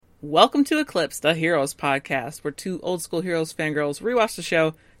Welcome to Eclipse, the Heroes podcast, where two old school Heroes fangirls rewatch the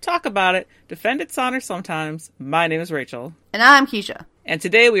show, talk about it, defend its honor sometimes. My name is Rachel. And I'm Keisha. And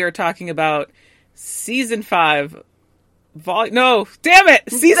today we are talking about Season 5,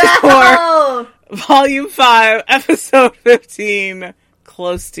 Season 4, Volume 5, Episode 15,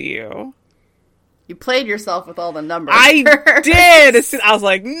 Close to You. You played yourself with all the numbers. I did! I was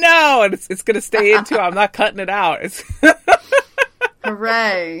like, no! And it's going to stay in too. I'm not cutting it out.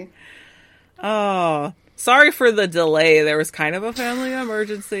 Hooray. Oh, sorry for the delay. There was kind of a family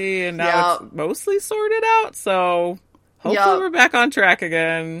emergency, and now it's mostly sorted out, so hopefully we're back on track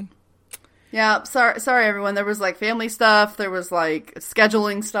again. Yeah, sorry everyone. There was like family stuff, there was like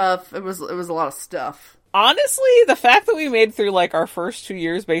scheduling stuff. It was a lot of stuff. Honestly, the fact that we made through like our first 2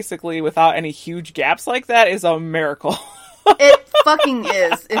 years basically without any huge gaps like that is a miracle. It fucking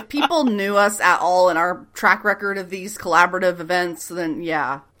is. If people knew us at all in our track record of these collaborative events, then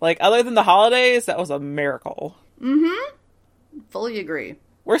yeah. Like, other than the holidays, that was a miracle. Mm-hmm. Fully agree.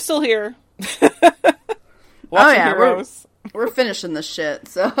 We're still here. Heroes. We're finishing this shit,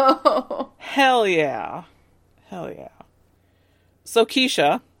 so. Hell yeah. Hell yeah. So,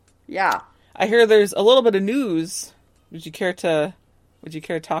 Keisha. Yeah. I hear there's a little bit of news. Would you care to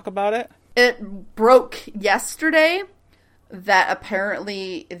talk about it? It broke yesterday that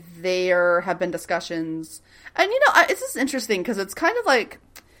apparently there have been discussions. And, this is interesting because it's kind of like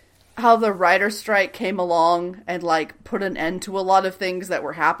how the writer's strike came along and, like, put an end to a lot of things that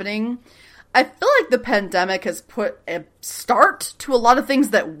were happening. I feel like the pandemic has put a start to a lot of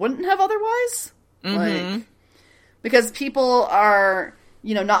things that wouldn't have otherwise. Mm-hmm. Like, because people are,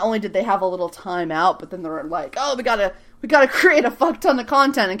 not only did they have a little time out, but then they're like, oh, we gotta create a fuck ton of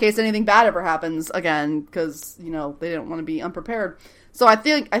content in case anything bad ever happens again, because, they didn't want to be unprepared. So I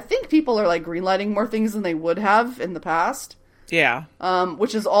think people are, like, greenlighting more things than they would have in the past. Yeah.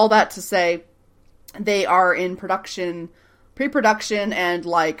 Which is all that to say they are in pre-production, and,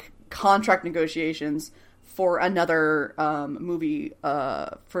 like, contract negotiations for another movie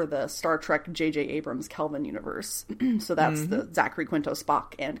for the Star Trek J.J. Abrams Kelvin universe. So that's the Zachary Quinto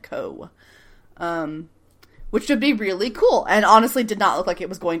Spock and co. Which would be really cool, and honestly did not look like it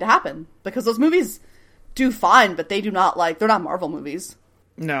was going to happen, because those movies do fine, but they're not Marvel movies.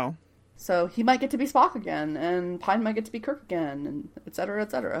 No. So he might get to be Spock again, and Pine might get to be Kirk again, and et cetera, et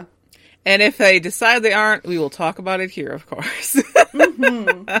cetera. And if they decide they aren't, we will talk about it here, of course.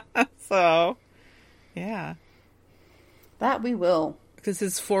 Mm-hmm. So, yeah. That we will. Because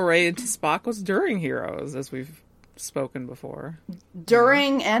his foray into Spock was during Heroes, as we've spoken before.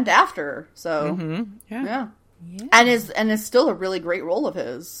 During and after, so. Mm-hmm. Yeah. And is still a really great role of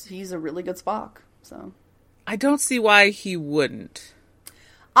his. He's a really good Spock, so. I don't see why he wouldn't.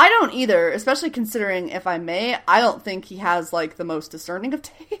 I don't either, especially considering, if I may, I don't think he has, like, the most discerning of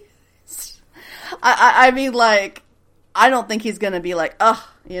taste. I mean, like, I don't think he's gonna be like, ugh,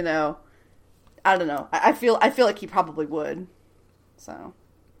 I don't know. I feel like he probably would. So.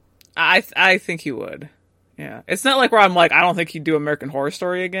 I think he would. Yeah. It's not like where I'm like, I don't think he'd do American Horror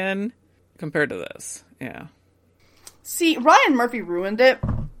Story again compared to this. Yeah. See, Ryan Murphy ruined it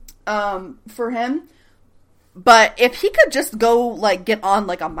for him. But if he could just go, like, get on,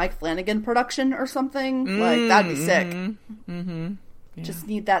 like, a Mike Flanagan production or something, like, that'd be sick. Mm-hmm. Yeah. Just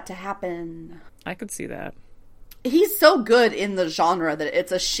need that to happen. I could see that. He's so good in the genre that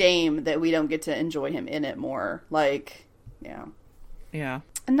it's a shame that we don't get to enjoy him in it more. Like, yeah. Yeah.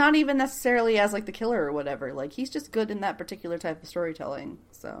 And not even necessarily as, like, the killer or whatever. Like, he's just good in that particular type of storytelling,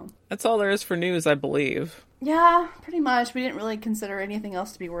 so. That's all there is for news, I believe. Yeah, pretty much. We didn't really consider anything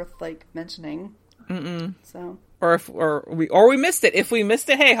else to be worth, like, mentioning. Mm-mm. So. Or we missed it. If we missed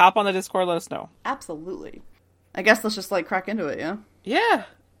it, hey, hop on the Discord, let us know. Absolutely. I guess let's just, like, crack into it, yeah? Yeah.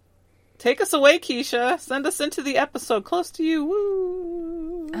 Take us away, Keisha. Send us into the episode. Close to you.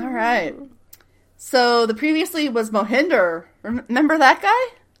 Woo! All right. So, the previously was Mohinder. Remember that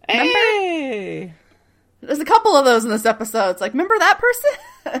guy? Remember? Hey! There's a couple of those in this episode. It's like, remember that person?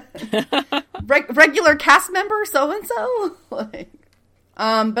 Regular cast member, so-and-so? Like,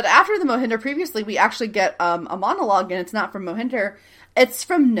 but after the Mohinder previously, we actually get a monologue, and it's not from Mohinder. It's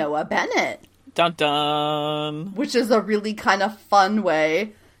from Noah Bennett. Dun dun! Which is a really kind of fun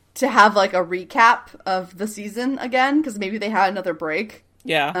way to have, like, a recap of the season again, because maybe they had another break.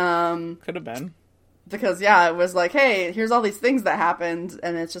 Yeah. Could have been. Because, yeah, it was like, hey, here's all these things that happened,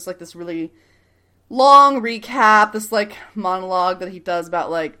 and it's just, like, this really long recap, this, like, monologue that he does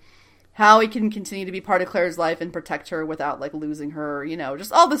about, like, how he can continue to be part of Claire's life and protect her without, like, losing her,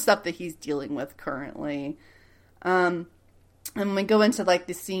 just all the stuff that he's dealing with currently. And when we go into, like,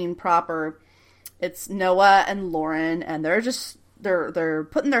 the scene proper, it's Noah and Lauren, and they're just they're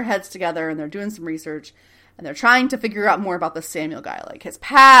putting their heads together and they're doing some research and they're trying to figure out more about the Samuel guy, like his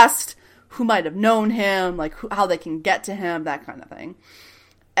past, who might have known him, like how they can get to him, that kind of thing.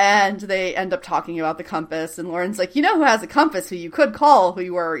 And they end up talking about the compass, and Lauren's like, you know who has a compass, who you could call, who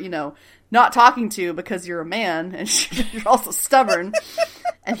you are, not talking to because you're a man, and you're also stubborn.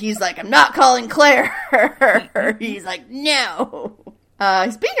 And he's like, I'm not calling Claire. He's like, no.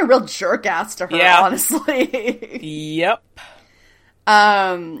 He's being a real jerk-ass to her, honestly. Yep.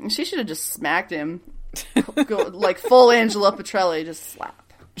 She should have just smacked him. Like full Angela Petrelli, just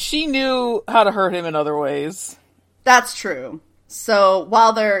slap. She knew how to hurt him in other ways. That's true. So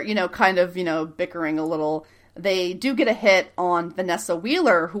while they're, kind of, bickering a little, they do get a hit on Vanessa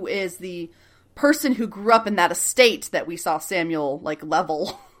Wheeler, who is the person who grew up in that estate that we saw Samuel,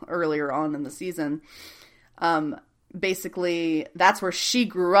 level earlier on in the season. Basically, that's where she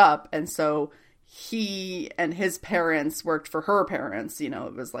grew up, and so he and his parents worked for her parents, it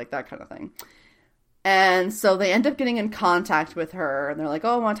was like that kind of thing. And so they end up getting in contact with her, and they're like,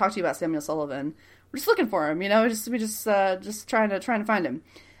 oh, I want to talk to you about Samuel Sullivan. We're just looking for him, we just trying to find him.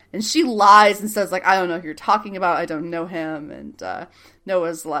 And she lies and says, I don't know who you're talking about, I don't know him. And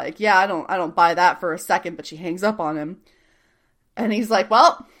Noah's like, yeah, I don't buy that for a second, but she hangs up on him. And he's like,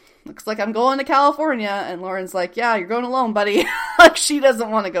 well, looks like I'm going to California. And Lauren's like, yeah, you're going alone, buddy. She doesn't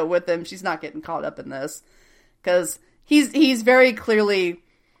want to go with him. She's not getting caught up in this. Because he's very clearly...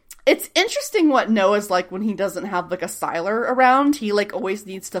 It's interesting what Noah's like when he doesn't have, a Siler around. He, always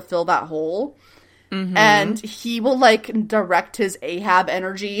needs to fill that hole. Mm-hmm. And he will, direct his Ahab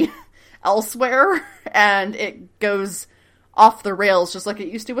energy elsewhere. And it goes off the rails just like it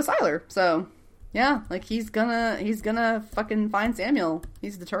used to with Siler. So... yeah, he's gonna fucking find Samuel.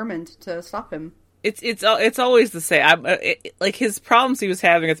 He's determined to stop him. It's always the same. His problems he was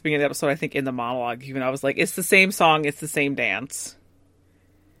having at the beginning of the episode, I think in the monologue, even I was like, it's the same song, it's the same dance.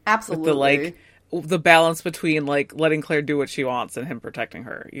 Absolutely. With the balance between letting Claire do what she wants and him protecting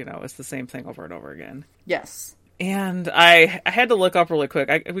her. It's the same thing over and over again. Yes. And I had to look up really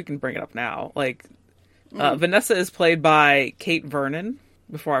quick. We can bring it up now. Vanessa is played by Kate Vernon.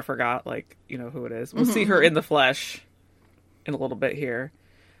 Before I forgot, who it is. We'll see her in the flesh in a little bit here.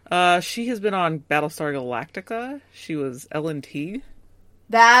 She has been on Battlestar Galactica. She was Ellen Teague.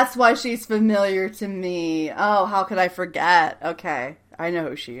 That's why she's familiar to me. Oh, how could I forget? Okay, I know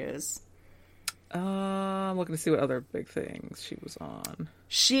who she is. I'm looking to see what other big things she was on.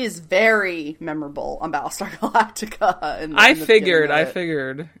 She is very memorable on Battlestar Galactica. I figured.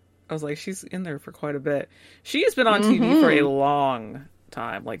 I was like, she's in there for quite a bit. She has been on TV for a long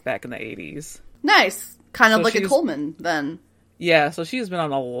time, back in the 80s. Nice. Kind of like a Coleman, then. Yeah, so she has been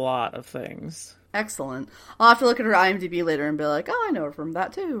on a lot of things. Excellent. I'll have to look at her IMDb later and be like, oh, I know her from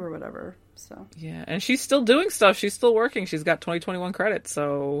that too, or whatever. So yeah, and she's still doing stuff. She's still working. She's got 2021 credits,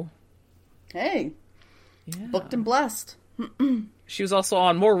 so... hey. Yeah. Booked and blessed. She was also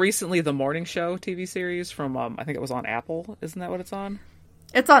on, more recently, The Morning Show TV series from, I think it was on Apple. Isn't that what it's on?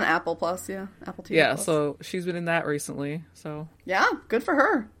 It's on Apple Plus, yeah. Apple TV Yeah, Plus. So she's been in that recently, so... yeah, good for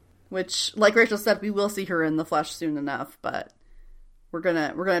her. Which, like Rachel said, we will see her in the flesh soon enough, but we're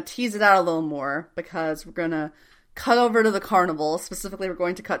gonna tease it out a little more, because we're gonna cut over to the carnival. Specifically, we're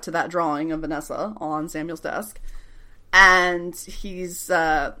going to cut to that drawing of Vanessa on Samuel's desk. And he's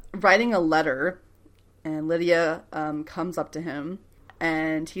writing a letter, and Lydia comes up to him,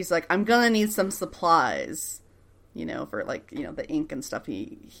 and he's like, I'm gonna need some supplies. For the ink and stuff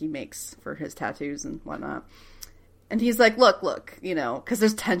he makes for his tattoos and whatnot. And he's like, look, because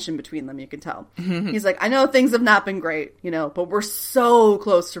there's tension between them, you can tell. He's like, I know things have not been great, but we're so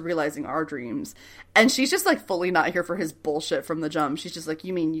close to realizing our dreams. And she's just fully not here for his bullshit from the jump. She's just like,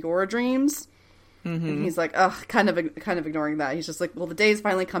 you mean your dreams? Mm-hmm. And he's like, ugh, kind of ignoring that. He's just like, well, the day's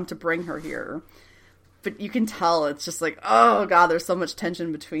finally come to bring her here. But you can tell it's just oh god, there's so much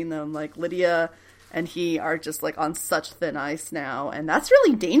tension between them. Lydia and he are just on such thin ice now, and that's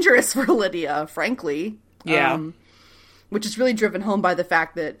really dangerous for Lydia, frankly. Yeah. Which is really driven home by the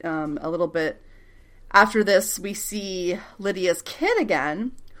fact that a little bit after this, we see Lydia's kid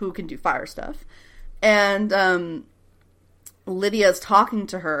again, who can do fire stuff, and Lydia's talking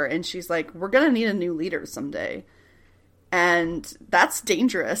to her, and she's like, "We're gonna need a new leader someday," and that's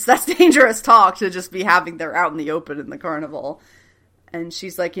dangerous. That's dangerous talk to just be having there out in the open in the carnival. And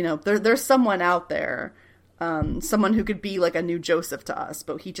she's like, there's someone out there, someone who could be a new Joseph to us,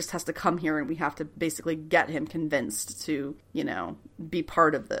 but he just has to come here and we have to basically get him convinced to, be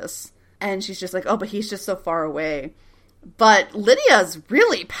part of this. And she's just like, oh, but he's just so far away. But Lydia's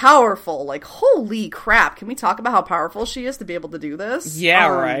really powerful. Holy crap. Can we talk about how powerful she is to be able to do this? Yeah,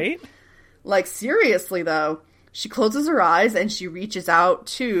 right? Seriously, though. she closes her eyes and she reaches out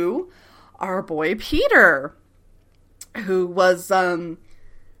to our boy Peter, who was,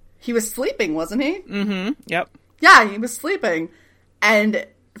 he was sleeping, wasn't he? Mm-hmm. Yep. Yeah, he was sleeping. And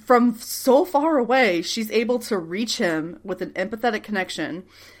from so far away, she's able to reach him with an empathetic connection.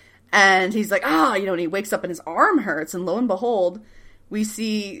 And he's like, and he wakes up and his arm hurts. And lo and behold, we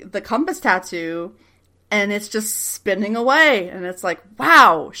see the compass tattoo and it's just spinning away. And it's like,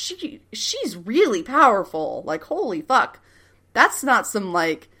 wow, she's really powerful. Like, holy fuck. That's not some,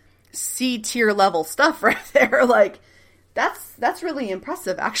 like, C-tier level stuff right there. Like, that's really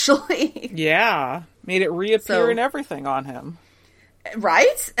impressive, actually. Yeah. Made it reappear and everything on him.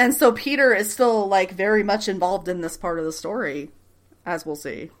 Right? And so Peter is still, like, very much involved in this part of the story, as we'll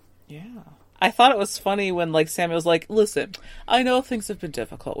see. Yeah. I thought it was funny when, like, Samuel's like, listen, I know things have been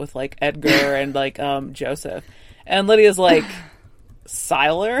difficult with, like, Edgar and, like, Joseph. And Lydia's like,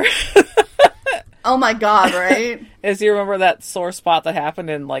 Siler? Oh my god, right? As you remember that sore spot that happened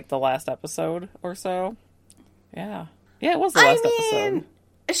in, like, the last episode or so? Yeah. Yeah, it was the last episode.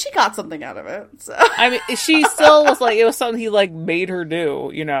 She got something out of it. So. I mean, she still was like, it was something he, like, made her do,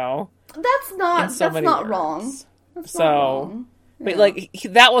 you know? That's not wrong. That's not wrong. But, like,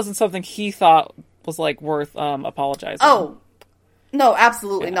 that wasn't something he thought was, like, worth apologizing. Oh. No,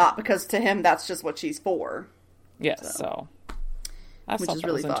 absolutely not, because to him, that's just what she's for. Yes, so. I thought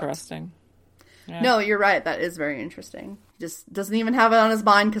that was interesting. Yeah. No, you're right. That is very interesting. Just doesn't even have it on his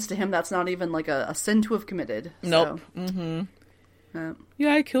mind, because to him, that's not even, like, a sin to have committed. Nope. So. Mm-hmm.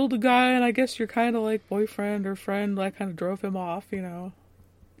 Yeah, I killed a guy, and I guess you're kind of, like, boyfriend or friend. I kind of drove him off, you know.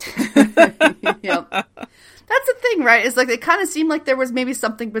 Yep. That's the thing, right? It's like it kind of seemed like there was maybe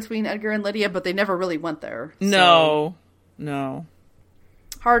something between Edgar and Lydia, but they never really went there. So. No.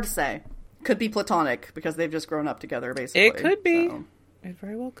 Hard to say. Could be platonic because they've just grown up together, basically. It could be. So. It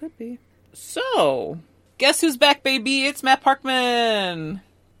very well could be. So, guess who's back, baby? It's Matt Parkman.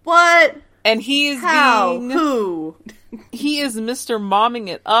 What? And he is Who? He is Mr. Momming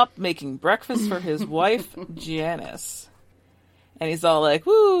it up, making breakfast for his wife, Janice. And he's all like,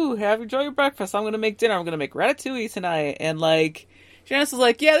 woo, enjoy your breakfast. I'm going to make dinner. I'm going to make ratatouille tonight. And, like, Janice is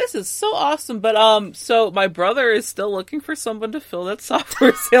like, yeah, this is so awesome. But, so my brother is still looking for someone to fill that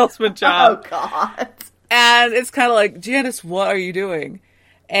software salesman job. Oh, God. And it's kind of like, Janice, what are you doing?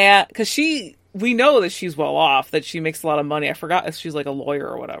 And, because we know that she's well off, that she makes a lot of money. I forgot if she's, like, a lawyer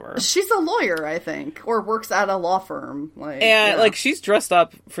or whatever. She's a lawyer, I think, or works at a law firm. Like, she's dressed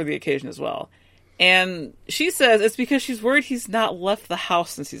up for the occasion as well. And she says it's because she's worried he's not left the house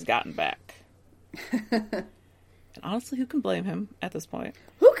since he's gotten back. And honestly, who can blame him at this point?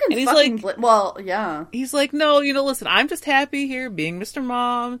 Who can well, yeah. He's like, no, listen, I'm just happy here being Mr.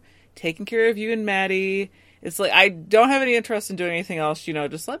 Mom, taking care of you and Maddie. It's like, I don't have any interest in doing anything else,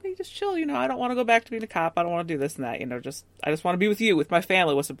 just let me just chill, I don't want to go back to being a cop. I don't want to do this and that, I just want to be with you, with my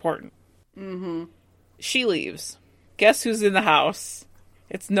family, what's important. Mm-hmm. She leaves. Guess who's in the house?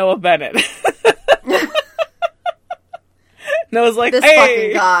 It's Noah Bennett. Noah's like, this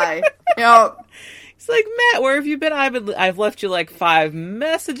hey! fucking guy. He's like, Matt, where have you been? I've left you like 5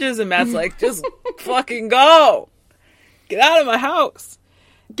 messages, and Matt's like, just fucking go. Get out of my house.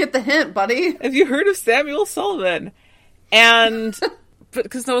 Get the hint, buddy. Have you heard of Samuel Sullivan? And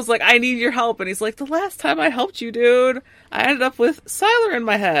because Noah's like, I need your help. And he's like, the last time I helped you, dude, I ended up with Siler in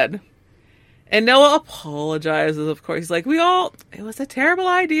my head. And Noah apologizes, of course. He's like, it was a terrible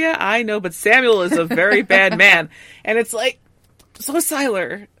idea, I know, but Samuel is a very bad man. And it's like, so is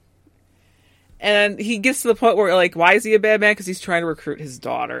Siler. And he gets to the point where, like, why is he a bad man? Because he's trying to recruit his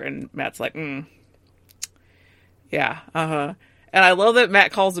daughter. And Matt's like, yeah, uh-huh. And I love that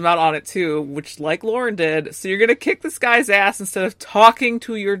Matt calls him out on it, too, which, like Lauren did, so you're going to kick this guy's ass instead of talking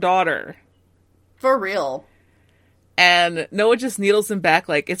to your daughter. For real. And Noah just needles him back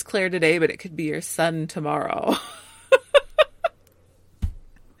like, it's Claire today, but it could be your son tomorrow.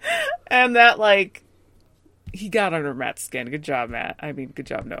 And that, like, he got under Matt's skin. Good job, Matt. I mean, good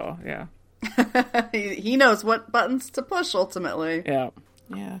job, Noah. Yeah. He knows what buttons to push, ultimately. Yeah.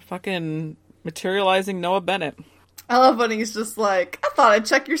 Yeah, fucking materializing Noah Bennett. I love when he's just like, I thought I'd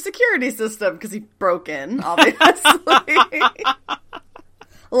check your security system, because he broke in, obviously.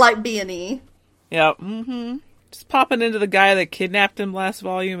 Like B&E. Yep. Mm-hmm. Just popping into the guy that kidnapped him last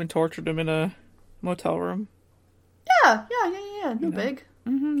volume and tortured him in a motel room. Yeah. No big.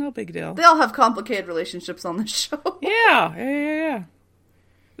 Mm-hmm, no big deal. They all have complicated relationships on the show. Yeah.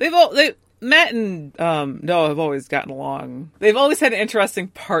 Matt and Noah have always gotten along. They've always had an interesting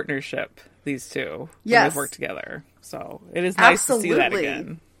partnership, these two. Yes. When they've worked together. So it is nice to see that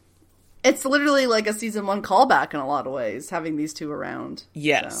again. It's literally like a season 1 callback in a lot of ways, having these two around.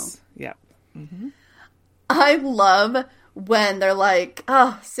 Yes. So. Yep. Mm-hmm. I love when they're like,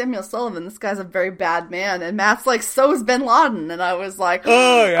 oh, Samuel Sullivan, this guy's a very bad man. And Matt's like, so's Bin Laden. And I was like,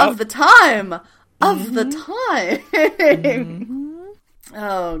 oh, yeah. Of the time. Of the time.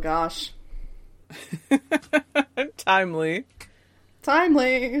 Oh, gosh. Timely.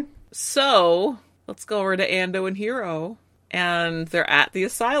 So, let's go over to Ando and Hiro. And they're at the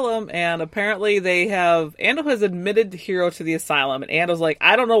asylum, and apparently Ando has admitted Hiro to the asylum, and Ando's like,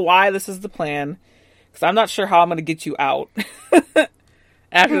 I don't know why this is the plan, because I'm not sure how I'm going to get you out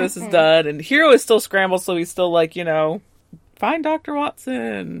after this is done. And Hiro is still scrambled, so he's still like, find Dr.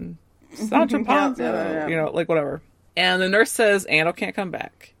 Watson, Sancho Panza, like whatever. And the nurse says Ando can't come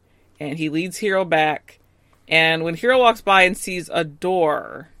back, and he leads Hiro back, and when Hiro walks by and sees a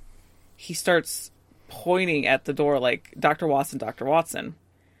door, he starts pointing at the door like, Dr. Watson, Dr. Watson.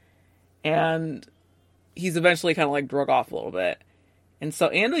 And he's eventually kind of like drug off a little bit. And so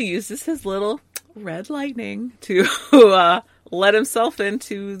Ando uses his little red lightning to let himself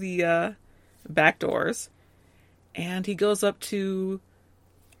into the back doors. And he goes up to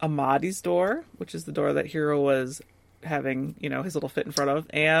Amadi's door, which is the door that Hiro was having, his little fit in front of.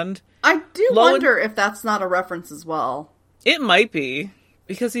 And I do wonder if that's not a reference as well. It might be.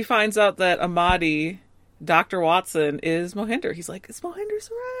 Because he finds out that Amadi, Dr. Watson, is Mohinder. He's like, it's Mohinder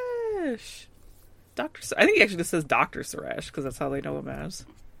Suresh. I think he actually just says Dr. Suresh, because that's how they know him as.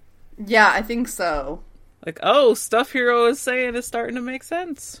 Yeah, I think so. Like, oh, stuff Hiro is saying is starting to make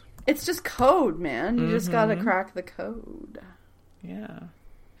sense. It's just code, man. You just gotta crack the code. Yeah.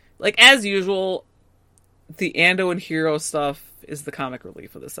 Like, as usual, the Ando and Hiro stuff is the comic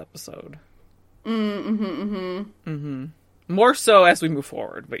relief of this episode. More so as we move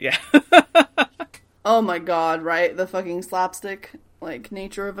forward, but yeah. Oh my god, right? The fucking slapstick,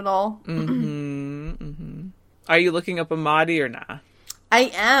 nature of it all. Are you looking up Amadi or nah?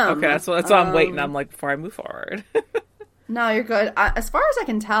 I am. Okay, that's why I'm waiting. I'm like, before I move forward. No, you're good. As far as I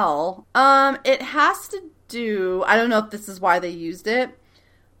can tell, it has to do... I don't know if this is why they used it,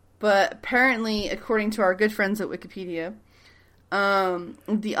 but apparently, according to our good friends at Wikipedia,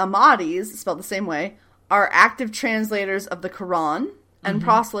 the Ahmadis, spelled the same way, are active translators of the Quran and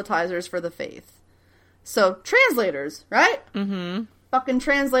proselytizers for the faith. So, translators, right? Fucking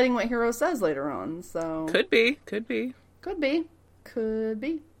translating what Hiro says later on, so... Could be.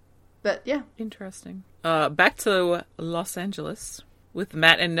 But, yeah. Interesting. Back to Los Angeles with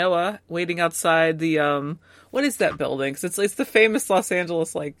Matt and Noah waiting outside the, what is that building? 'Cause it's the famous Los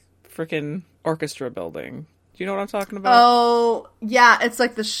Angeles, freaking orchestra building. Do you know what I'm talking about? Oh, yeah, it's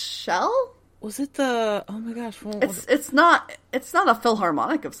like the Shell? Was it the... Oh my gosh. It's not a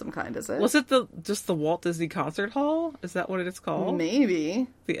Philharmonic of some kind, is it? Was it just the Walt Disney Concert Hall? Is that what it's called? Maybe.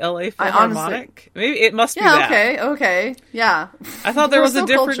 The LA Philharmonic? Maybe it must be that. Okay. Yeah. I thought there was a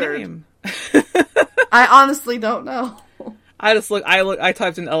different name. I honestly don't know. I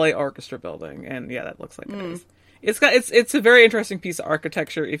typed in LA Orchestra Building, and yeah, that looks like it is. It's a very interesting piece of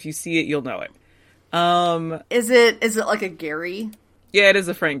architecture. If you see it, you'll know it. Is it like a Gehry? Yeah, it is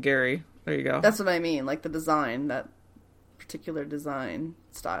a Frank Gehry. There you go. That's what I mean, the design, that particular design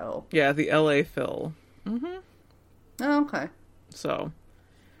style. Yeah, the LA Phil. Oh, okay. So,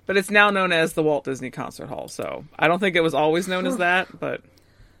 but it's now known as the Walt Disney Concert Hall, so I don't think it was always known as that, but...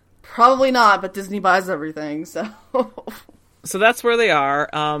 Probably not, but Disney buys everything, so... So that's where they are.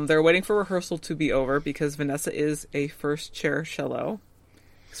 They're waiting for rehearsal to be over because Vanessa is a first chair cello.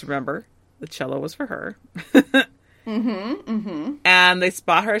 Because remember, the cello was for her. And they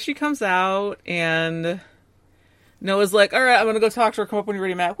spot her as she comes out, and Noah's like, all right, I'm going to go talk to her. Come up when you're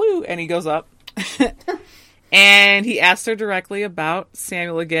ready, Matt. Woo! And he goes up. And he asks her directly about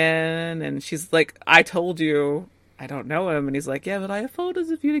Samuel again, and she's like, I told you I don't know him. And he's like, yeah, but I have photos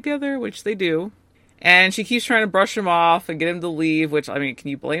of you together, which they do. And she keeps trying to brush him off and get him to leave, which, I mean, can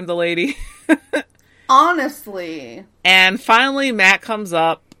you blame the lady? Honestly. And finally, Matt comes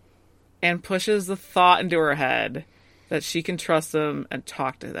up and pushes the thought into her head that she can trust them and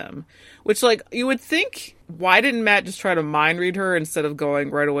talk to them. Which, you would think, why didn't Matt just try to mind read her instead of going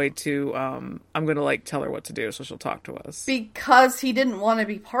right away to, I'm going to, tell her what to do so she'll talk to us? Because he didn't want to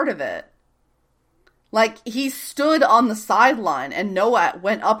be part of it. He stood on the sideline, and Noah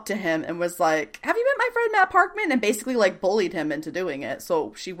went up to him and was like, have you met my friend Matt Parkman? And basically, bullied him into doing it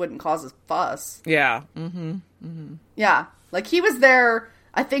so she wouldn't cause a fuss. Yeah. Yeah. He was there,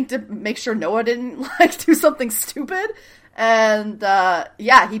 I think, to make sure Noah didn't, do something stupid. And,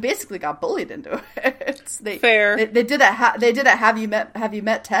 he basically got bullied into it. Fair. They did a have you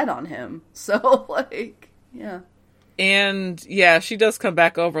met Ted on him. So, yeah. And, yeah, she does come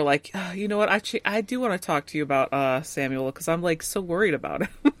back over oh, you know what, I do want to talk to you about Samuel, because I'm, so worried about him.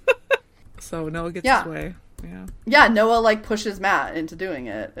 So Noah gets his way. Yeah. Yeah, Noah, like, pushes Matt into doing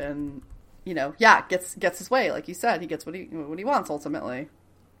it, and, you know, yeah, gets his way, like you said. He gets what he wants, ultimately.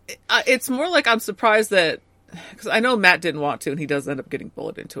 It's more like I'm surprised that, because I know Matt didn't want to, and he does end up getting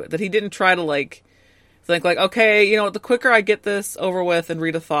bullied into it, that he didn't try to, like, think, like, okay, you know, the quicker I get this over with and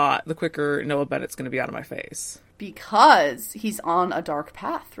read a thought, the quicker Noah Bennett's going to be out of my face. Because he's on a dark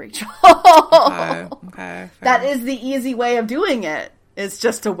path, Rachel. Okay. That is the easy way of doing it. Is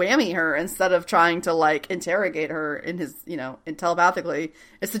just to whammy her instead of trying to, like, interrogate her in his, you know, telepathically.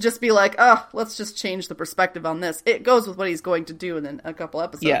 Is to just be like, oh, let's just change the perspective on this. It goes with what he's going to do in a couple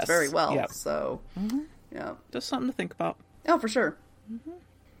episodes very well. Yep. So, yeah. Just something to think about. Oh, for sure.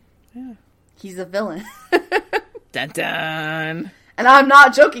 Yeah. He's a villain. Dun dun. And I'm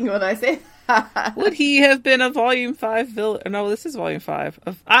not joking when I say that. Would he have been a Volume 5 villain? No, this is Volume 5.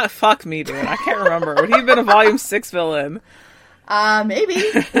 Fuck me, dude. I can't remember. Would he have been a Volume 6 villain? Maybe.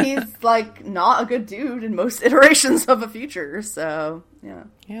 He's, like, not a good dude in most iterations of a future, so, yeah.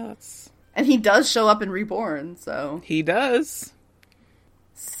 Yeah, that's... And he does show up in Reborn, so... He does.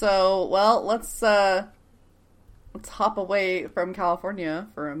 So, well, let's hop away from California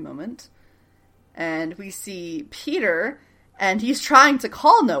for a moment. And we see Peter, and he's trying to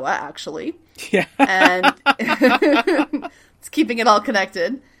call Noah, actually. Yeah. And it's keeping it all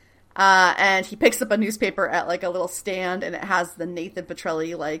connected. And he picks up a newspaper at, like, a little stand, and it has the Nathan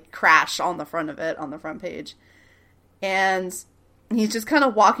Petrelli, like, crash on the front of it, on the front page. And he's just kind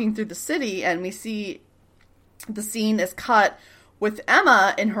of walking through the city, and we see the scene is cut with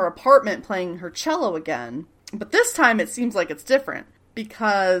Emma in her apartment playing her cello again. But this time it seems like it's different,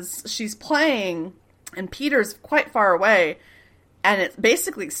 because she's playing, and Peter's quite far away, and it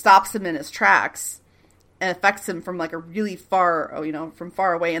basically stops him in his tracks. And affects him from, like, a really far, you know, from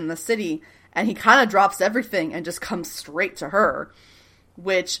far away in the city. And he kind of drops everything and just comes straight to her.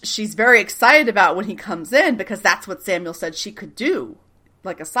 Which she's very excited about when he comes in, because that's what Samuel said she could do.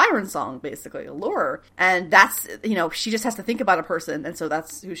 Like a siren song, basically, a lure. And that's, you know, she just has to think about a person. And so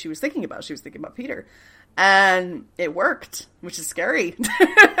that's who she was thinking about. She was thinking about Peter. And it worked, which is scary.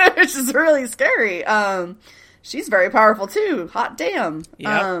 Which is really scary. She's very powerful, too. Hot damn.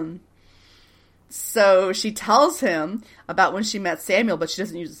 Yep. So she tells him about when she met Samuel, but she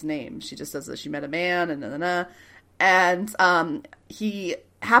doesn't use his name. She just says that she met a man, and he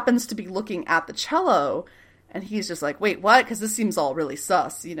happens to be looking at the cello, and he's just like, wait, what? Because this seems all really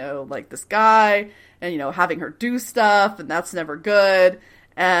sus, you know, like this guy, and, you know, having her do stuff, and that's never good.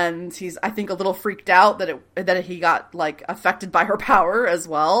 And he's, I think, a little freaked out that he got, like, affected by her power as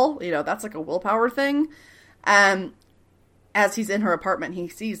well. You know, that's like a willpower thing. And as he's in her apartment, he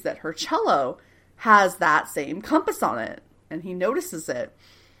sees that her cello has that same compass on it, and he notices it,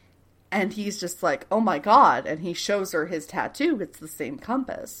 and he's just like, oh my god, and he shows her his tattoo. It's the same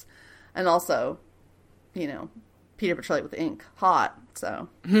compass. And also, you know, Peter Petrelli with ink, hot. So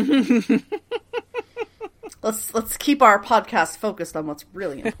let's keep our podcast focused on what's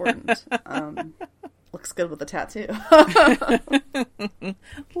really important. Looks good with the tattoo.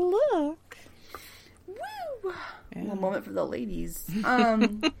 Look, woo, yeah. A little moment for the ladies.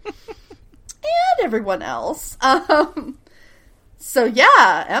 And everyone else. So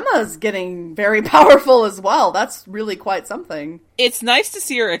yeah, Emma's getting very powerful as well. That's really quite something. It's nice to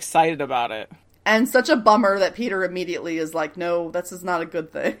see her excited about it. And such a bummer that Peter immediately is like, no, this is not a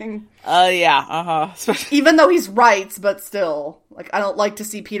good thing. Yeah, uh-huh. Even though he's right, but still. Like, I don't like to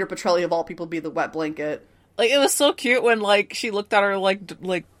see Peter Petrelli of all people be the wet blanket. Like, it was so cute when, like, she looked at her,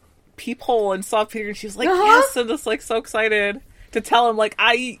 like peephole and saw Peter, and she was like, yes, and just, like, so excited to tell him, like,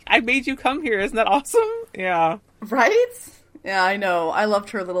 I made you come here. Isn't that awesome? Yeah. Right? Yeah, I know. I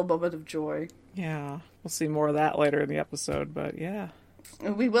loved her little moment of joy. Yeah. We'll see more of that later in the episode, but yeah.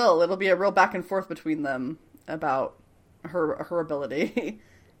 We will. It'll be a real back and forth between them about her ability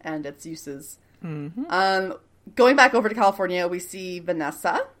and its uses. Mm-hmm. Going back over to California, we see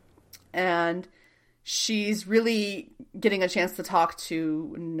Vanessa, and she's really getting a chance to talk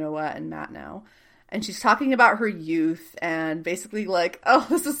to Noah and Matt now. And she's talking about her youth and basically like, oh,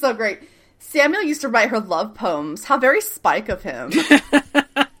 this is so great. Samuel used to write her love poems. How very Spike of him.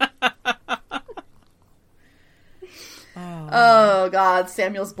 Oh, God.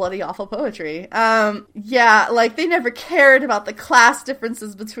 Samuel's bloody awful poetry. Yeah, like, they never cared about the class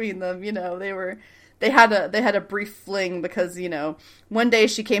differences between them. You know, they had a brief fling because, you know, one day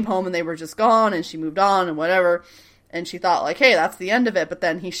she came home and they were just gone and she moved on and whatever. And she thought, like, hey, that's the end of it. But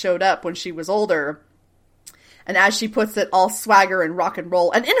then he showed up when she was older. And as she puts it, all swagger and rock and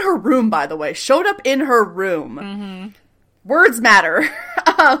roll. And in her room, by the way. Showed up in her room. Mm-hmm. Words matter.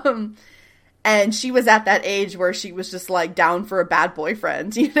 And she was at that age where she was just, like, down for a bad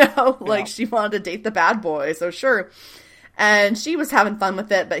boyfriend, you know? Like, she wanted to date the bad boy, so sure. And she was having fun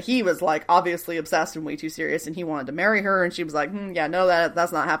with it, but he was, like, obviously obsessed and way too serious, and he wanted to marry her, and she was like, yeah, no,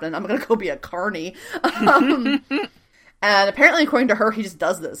 that's not happening. I'm gonna go be a carny. And apparently, according to her, he just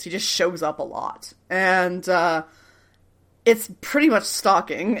does this. He just shows up a lot. And, it's pretty much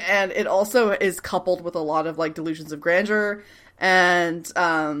stalking, and it also is coupled with a lot of, like, delusions of grandeur. And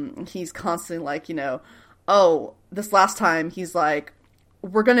he's constantly like, you know, oh, this last time he's like,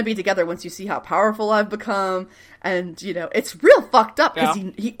 we're going to be together once you see how powerful I've become. And, you know, it's real fucked up because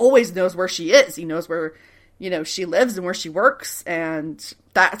he always knows where she is. He knows where, you know, she lives and where she works. And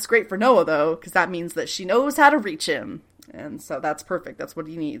that's great for Noah, though, because that means that she knows how to reach him. And so that's perfect. That's what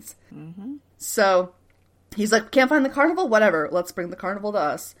he needs. Mm-hmm. So he's like, can't find the carnival? Whatever. Let's bring the carnival to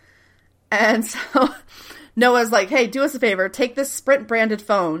us. And so Noah's like, hey, do us a favor, take this Sprint branded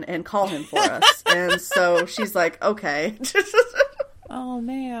phone and call him for us. And so she's like, okay. Oh,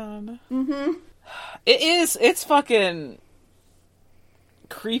 man. Mm-hmm. It's fucking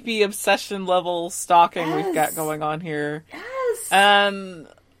creepy obsession level stalking we've got going on here. Yes. And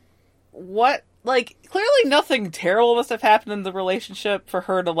what, like, clearly nothing terrible must have happened in the relationship for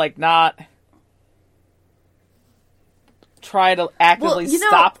her to, like, not try to actively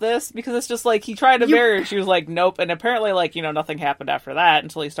stop this, because it's just like he tried to marry her, she was like nope, and apparently, like, you know, nothing happened after that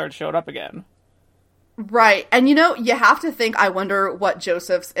until he started showing up again. Right. And you know, you have to think, I wonder what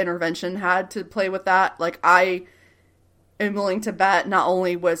Joseph's intervention had to play with that. Like, I am willing to bet not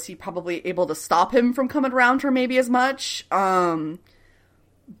only was he probably able to stop him from coming around her maybe as much,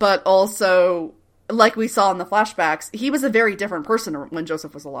 but also, like we saw in the flashbacks, he was a very different person when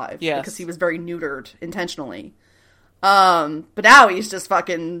Joseph was alive. Yes. Because he was very neutered intentionally. But now he's just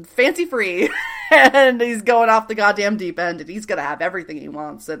fucking fancy free and he's going off the goddamn deep end and he's gonna have everything he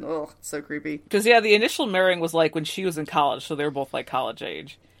wants, and it's so creepy. Because, yeah, the initial marrying was like when she was in college, so they were both like college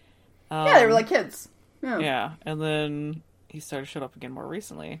age. Yeah, they were like kids. Yeah, and then he started showing up again more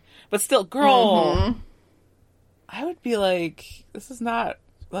recently. But still, girl, I would be like, this is not,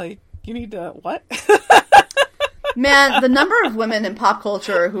 like, you need to, what? Man, the number of women in pop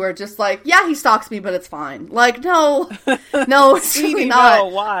culture who are just like, yeah, he stalks me, but it's fine. Like, no, it's really not. No,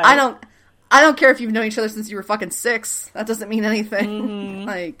 why? I don't care if you've known each other since you were fucking 6. That doesn't mean anything. Mm-hmm.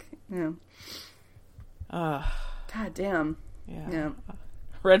 Like, you know. God damn. Yeah.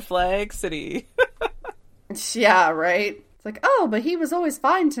 Red flag city. Yeah, right? It's like, oh, but he was always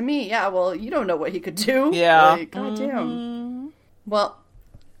fine to me. Yeah, well, you don't know what he could do. Yeah. Like, God damn. Well,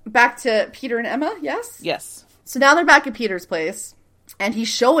 back to Peter and Emma, yes? Yes. So now they're back at Peter's place, and he's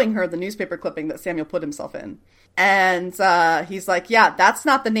showing her the newspaper clipping that Samuel put himself in. And he's like, yeah, that's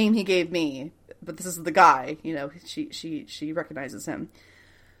not the name he gave me, but this is the guy. You know, she recognizes him.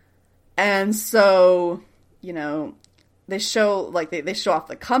 And so, you know, they show, like, they show off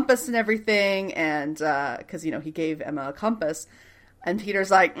the compass and everything, and, because, you know, he gave Emma a compass. And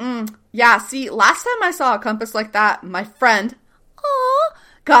Peter's like, yeah, see, last time I saw a compass like that, my friend,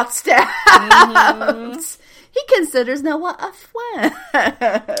 got stabbed. Mm-hmm. He considers Noah a friend.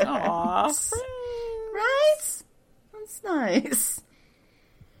 Aww, friend. Right? That's nice.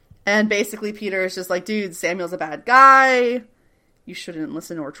 And basically Peter is just like, dude, Samuel's a bad guy. You shouldn't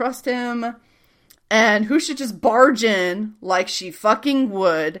listen or trust him. And who should just barge in like she fucking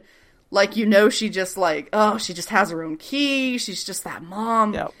would. Like, you know, she just like, she just has her own key. She's just that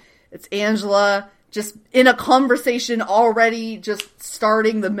mom. Yep. It's Angela. Just in a conversation already, just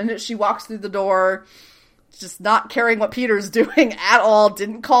starting the minute she walks through the door. Just not caring what Peter's doing at all.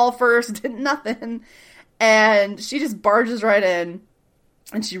 Didn't call first, didn't nothing. And she just barges right in.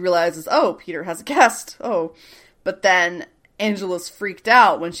 And she realizes, Peter has a guest. But then Angela's freaked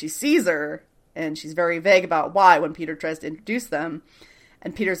out when she sees her. And she's very vague about why when Peter tries to introduce them.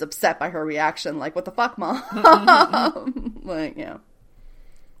 And Peter's upset by her reaction. Like, what the fuck, Mom? Like, yeah.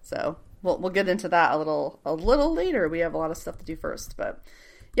 So, we'll get into that a little later. We have a lot of stuff to do first. But,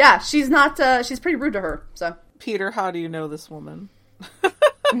 yeah, she's not, she's pretty rude to her, so. Peter, how do you know this woman?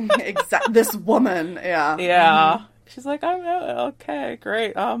 Exactly. This woman, yeah. Yeah. Mm-hmm. She's like, okay,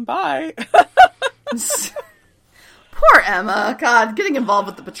 great, bye. Poor Emma. God, getting involved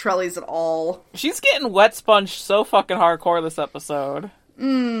with the Petrellis at all. She's getting wet sponged so fucking hardcore this episode.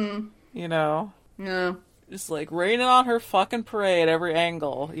 You know? Yeah. Just, like, raining on her fucking parade every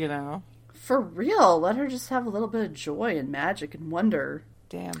angle, you know? For real. Let her just have a little bit of joy and magic and wonder.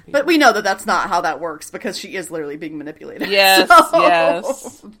 Damn, Peter. But we know that that's not how that works, because she is literally being manipulated. Yes, so,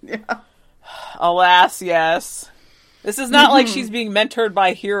 yes. Yeah. Alas, yes. This is not like she's being mentored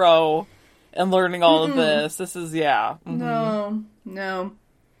by Hero and learning all of this. This is, yeah. Mm-hmm. No.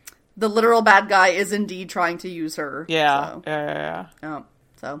 the literal bad guy is indeed trying to use her. Yeah. So. Yeah.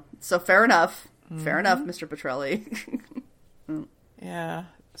 So fair enough. Mm-hmm. Fair enough, Mr. Petrelli. Yeah.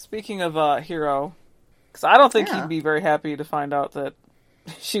 Speaking of Hero, because I don't think he'd be very happy to find out that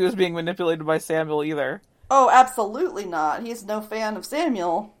she was being manipulated by Samuel either. Oh, absolutely not. He's no fan of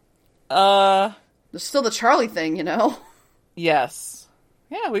Samuel. There's still the Charlie thing, you know? Yes.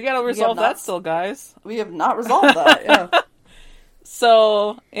 Yeah, we gotta resolve that still, guys. We have not resolved that, yeah.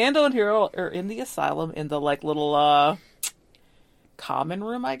 So, Ando and Hero are in the asylum in the, like, little, common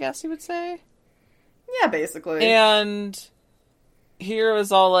room, I guess you would say? Yeah, basically. And Hero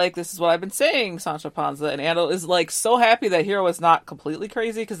is all like, this is what I've been saying, Sancho Panza. And Ando is, like, so happy that Hero is not completely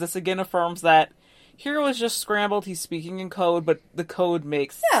crazy, because this again affirms that Hero is just scrambled, he's speaking in code, but the code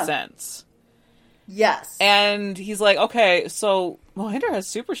makes sense. Yes. And he's like, okay, so Mohinder has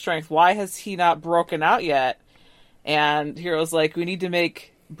super strength. Why has he not broken out yet? And Hero's like, we need to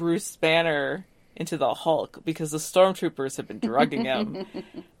make Bruce Banner into the Hulk because the stormtroopers have been drugging him.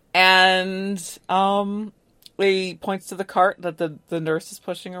 And he points to the cart that the nurse is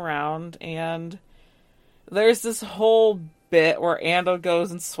pushing around. And there's this whole bit where Ando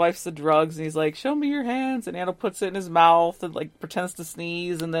goes and swipes the drugs. And he's like, show me your hands. And Ando puts it in his mouth and like pretends to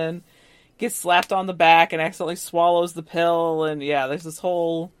sneeze. And then gets slapped on the back and accidentally swallows the pill, and yeah, there's this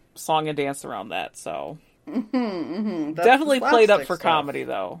whole song and dance around that, so definitely played up for comedy,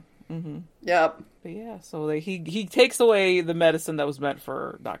 though. Yep. But yeah, so he takes away the medicine that was meant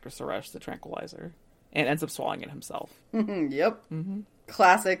for Dr. Suresh, the tranquilizer, and ends up swallowing it himself. Yep.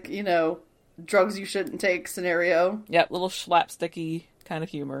 Classic, drugs you shouldn't take scenario. Yep, little slapsticky kind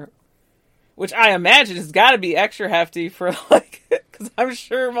of humor. Which I imagine has got to be extra hefty for, like, because I'm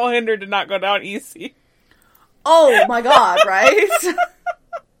sure Mohinder did not go down easy. Oh my god, right?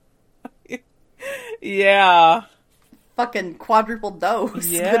 Yeah. Fucking quadruple dose.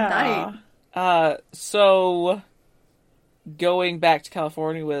 Yeah. Good night. So, going back to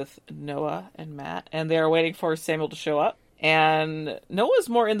California with Noah and Matt, and they're waiting for Samuel to show up. And Noah's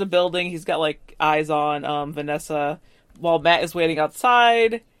more in the building. He's got, like, eyes on Vanessa, while Matt is waiting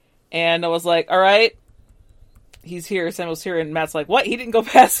outside. And Noah's like, all right, he's here, Samuel's here. And Matt's like, what? He didn't go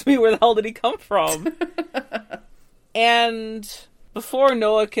past me. Where the hell did he come from? And before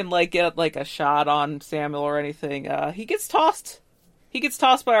Noah can, like, get, like, a shot on Samuel or anything, he gets tossed. He gets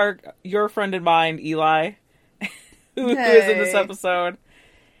tossed by your friend and mine, Eli, who is in this episode.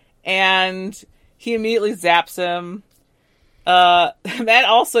 And he immediately zaps him. Matt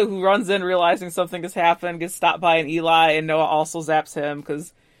also, who runs in realizing something has happened, gets stopped by an Eli, and Noah also zaps him,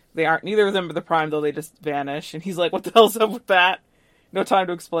 because neither of them are the Prime, though they just vanish. And he's like, what the hell's up with that? No time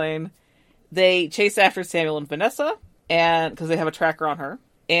to explain. They chase after Samuel and Vanessa, and because they have a tracker on her.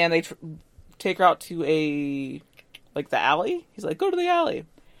 And they take her out to the alley. He's like, go to the alley.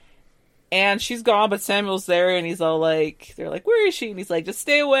 And she's gone, but Samuel's there, and he's all like, they're like, where is she? And he's like, just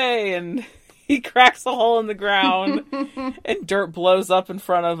stay away. And he cracks a hole in the ground, and dirt blows up in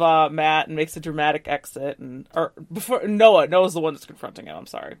front of Matt and makes a dramatic exit. Noah's the one that's confronting him. I'm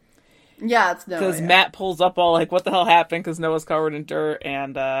sorry. Yeah, it's Noah. Because Matt pulls up all like, what the hell happened? Because Noah's covered in dirt,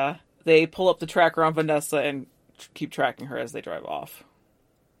 and they pull up the tracker on Vanessa and keep tracking her as they drive off.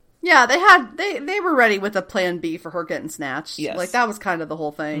 Yeah, they were ready with a plan B for her getting snatched. Yes. Like, that was kind of the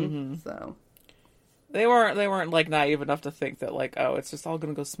whole thing. So They weren't like naive enough to think that like, oh, it's just all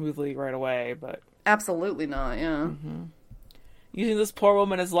gonna go smoothly right away, but absolutely not, yeah. Using this poor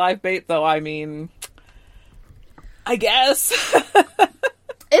woman as live bait, though, I mean, I guess.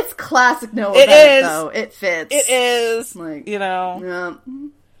 It's classic Noah it Bennett, is. though. It fits. It is. Like, Yeah.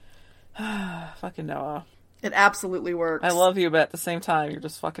 Fucking Noah. It absolutely works. I love you, but at the same time, you're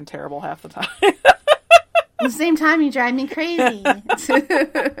just fucking terrible half the time. At the same time, you drive me crazy.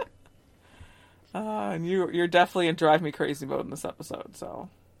 And you're definitely in drive me crazy mode in this episode, so.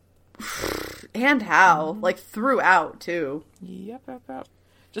 And how? Like, throughout, too. Yep.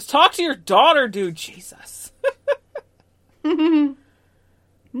 Just talk to your daughter, dude. Jesus.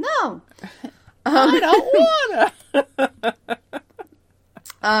 No. I don't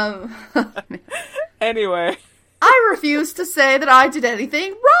wanna. Anyway. I refuse to say that I did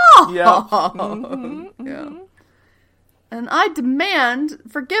anything wrong. Yep. Yeah. And I demand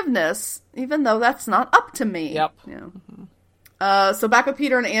forgiveness, even though that's not up to me. Yep. Yeah. So back with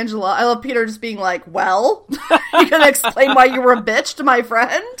Peter and Angela. I love Peter just being like, well, you gonna explain why you were a bitch to my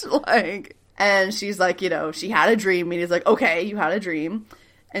friend? Like, and she's like, she had a dream. And he's like, okay, you had a dream.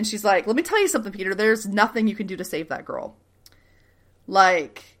 And she's like, let me tell you something, Peter. There's nothing you can do to save that girl.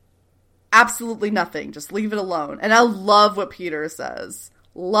 Like, absolutely nothing. Just leave it alone. And I love what Peter says.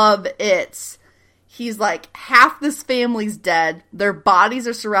 Love it. He's like, half this family's dead, their bodies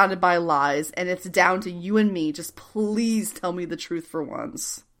are surrounded by lies, and it's down to you and me. Just please tell me the truth for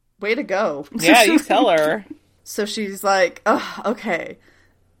once. Way to go. Yeah, you tell her. So she's like, ugh, okay.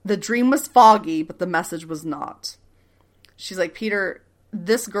 The dream was foggy, but the message was not. She's like, Peter,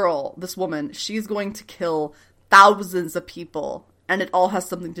 this girl, this woman, she's going to kill thousands of people, and it all has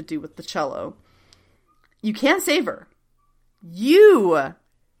something to do with the cello. You can't save her. You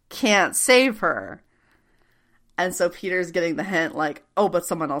can't save her. And so Peter's getting the hint, like, oh, but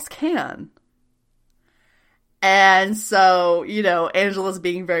someone else can. And so, you know, Angela's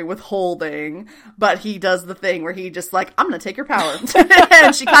being very withholding, but he does the thing where he just like, I'm gonna take your power.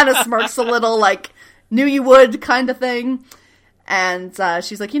 And she kind of smirks a little, like, knew you would kind of thing. And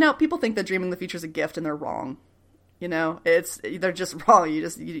she's like, you know, people think that dreaming the future is a gift, and they're wrong. You know, they're just wrong.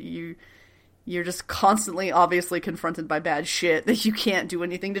 You're just constantly, obviously, confronted by bad shit that you can't do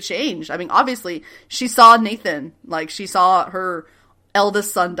anything to change. I mean, obviously, she saw Nathan, like, she saw her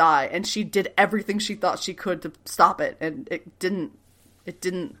eldest son die, and she did everything she thought she could to stop it, and it didn't,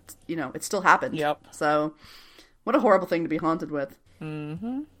 you know, it still happened. Yep. So, what a horrible thing to be haunted with.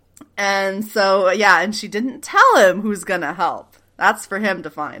 Mm-hmm. And so, yeah, and she didn't tell him who's gonna help. That's for him to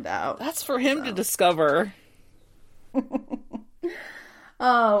find out. That's for him to discover.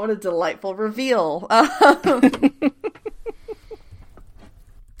 Oh, what a delightful reveal. Back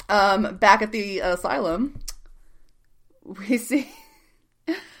at the asylum, we see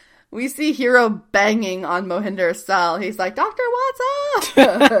Hero banging on Mohinder's cell. He's like, Doctor, what's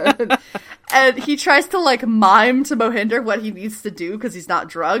up? And he tries to, like, mime to Mohinder what he needs to do because he's not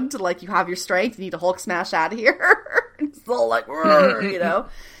drugged. Like, you have your strength, you need to Hulk smash out of here. It's all like, you know?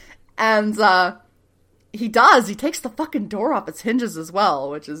 And, he does. He takes the fucking door off its hinges as well,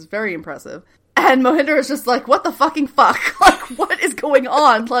 which is very impressive. And Mohinder is just like, what the fucking fuck? Like, what is going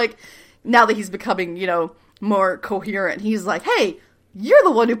on? Like, now that he's becoming, you know, more coherent, he's like, hey, you're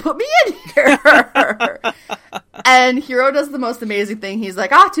the one who put me in here. And Hero does the most amazing thing. He's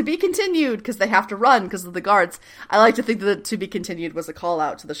like, to be continued, because they have to run because of the guards. I like to think that to be continued was a call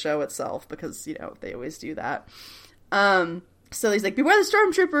out to the show itself, because, you know, they always do that. So he's like, beware the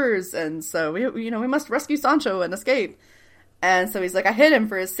stormtroopers! And so, we must rescue Sancho and escape. And so he's like, I hit him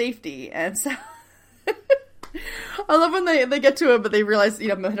for his safety. And so, I love when they get to him, but they realize, you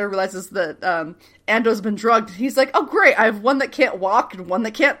know, Mohinder realizes that, Ando's been drugged. He's like, oh great, I have one that can't walk and one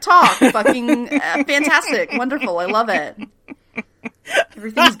that can't talk. Fucking fantastic. Wonderful. I love it.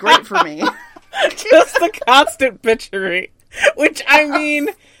 Everything's great for me. Just the constant bitchery. Which, I mean,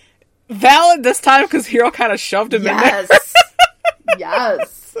 valid this time because Hero kind of shoved him in there.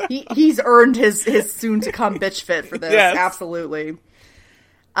 Yes. He's earned his soon-to-come bitch fit for this. Yes. Absolutely.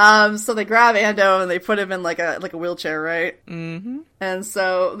 So they grab Ando and they put him in like a wheelchair, right? Mm-hmm. And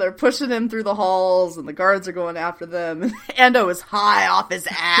so they're pushing him through the halls and the guards are going after them. And Ando is high off his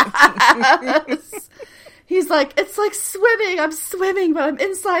ass. He's like, it's like swimming. I'm swimming, but I'm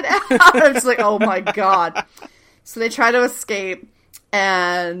inside out. I'm just like, oh my god. So they try to escape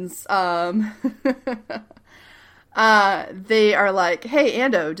and, they are like, hey,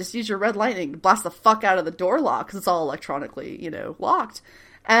 Ando, just use your red lightning to blast the fuck out of the door lock, because it's all electronically, you know, locked.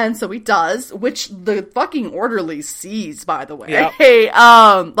 And so he does, which the fucking orderly sees, by the way. Yep.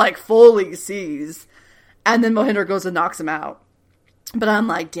 Like, fully sees. And then Mohinder goes and knocks him out. But I'm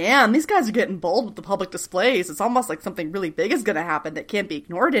like, damn, these guys are getting bold with the public displays. It's almost like something really big is gonna happen that can't be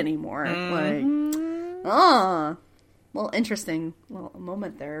ignored anymore. Mm-hmm. Like, well, interesting little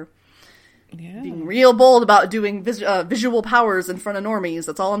moment there. Yeah. Being real bold about doing visual powers in front of normies.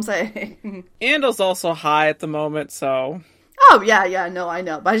 That's all I'm saying. Ando's also high at the moment, so... Oh, yeah, no, I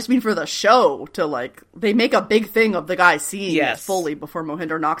know. But I just mean for the show to, like... They make a big thing of the guy seeing it fully before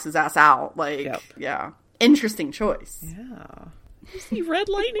Mohinder knocks his ass out. Like, yeah. Interesting choice. Yeah. You see red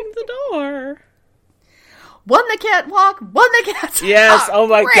lightning the door. One that can't walk, one that can't talk. Yes, oh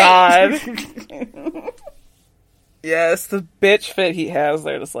my Great. God. Yes, the bitch fit he has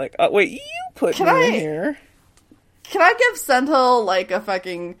there. Just like, wait, you put me in here. Can I give Sentinel, like, a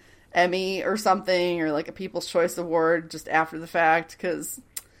fucking Emmy or something, or, like, a People's Choice Award just after the fact? Because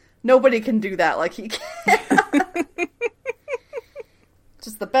nobody can do that like he can.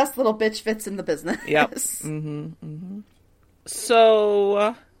 Just the best little bitch fits in the business. Yep. Mm-hmm, mm-hmm.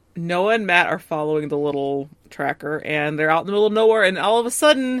 So, Noah and Matt are following the little tracker, and they're out in the middle of nowhere, and all of a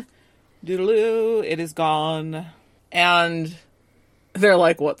sudden, doodaloo, it is gone. And they're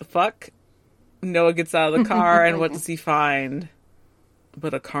like, what the fuck? Noah gets out of the car, and what does he find?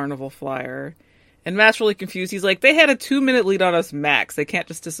 But a carnival flyer. And Matt's really confused. He's like, they had a 2-minute lead on us max. They can't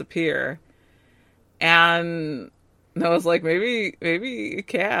just disappear. And Noah's like, maybe it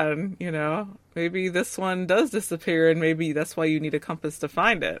can, you know? Maybe this one does disappear, and maybe that's why you need a compass to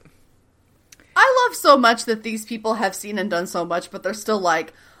find it. I love so much that these people have seen and done so much, but they're still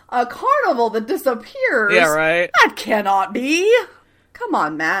like, a carnival that disappears? Yeah, right? That cannot be. Come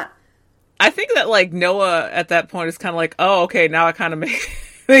on, Matt. I think that, like, Noah at that point is kind of like, oh, okay, now it kind of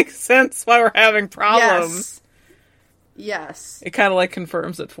makes sense why we're having problems. Yes. It kind of, like,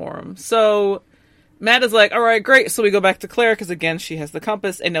 confirms it for him. So Matt is like, all right, great. So we go back to Claire, because, again, she has the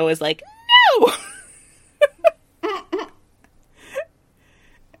compass, and Noah's like, no!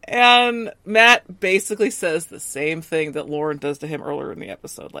 And Matt basically says the same thing that Lauren does to him earlier in the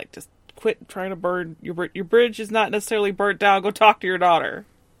episode. Like, just quit trying to burn your bridge is not necessarily burnt down. Go talk to your daughter.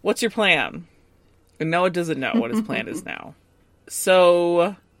 What's your plan? And Noah doesn't know what his plan is now.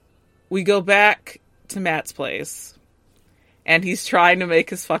 So we go back to Matt's place, and he's trying to make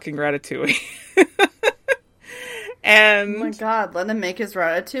his fucking ratatouille. And oh my god, let him make his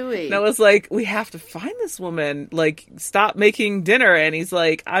ratatouille. Noah's like, we have to find this woman. Like, stop making dinner. And he's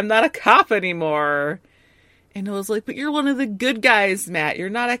like, I'm not a cop anymore. And Noah's like, but you're one of the good guys, Matt.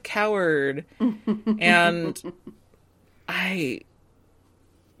 You're not a coward. And I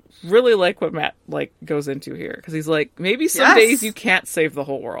really like what Matt, like, goes into here. Because he's like, maybe some days you can't save the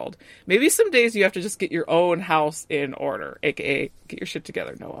whole world. Maybe some days you have to just get your own house in order. AKA, get your shit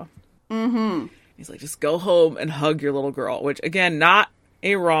together, Noah. Mm-hmm. He's like, just go home and hug your little girl, which, again, not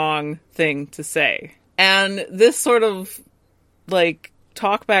a wrong thing to say. And this sort of, like,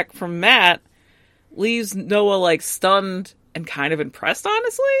 talk back from Matt leaves Noah, like, stunned and kind of impressed,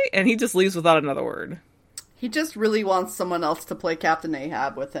 honestly, and he just leaves without another word. He just really wants someone else to play Captain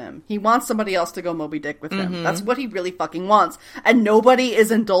Ahab with him. He wants somebody else to go Moby Dick with him. That's what he really fucking wants. And nobody is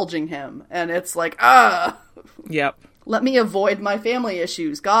indulging him. And it's like, Yep. Let me avoid my family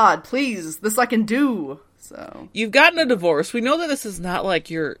issues. God, please. This I can do. So you've gotten a divorce. We know that this is not,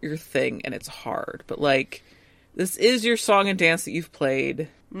 like, your thing, and it's hard. But, like, this is your song and dance that you've played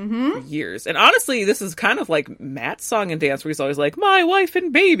for years. And honestly, this is kind of like Matt's song and dance, where he's always like, my wife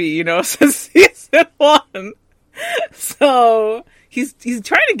and baby, you know, since season 1. So he's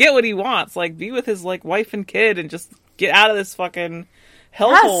trying to get what he wants. Like, be with his, like, wife and kid and just get out of this fucking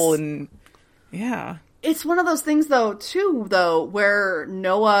hellhole. And yeah. It's one of those things, though, where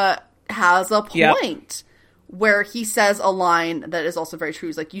Noah has a point where he says a line that is also very true.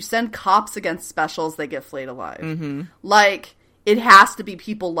 He's like, you send cops against specials, they get flayed alive. Mm-hmm. Like, it has to be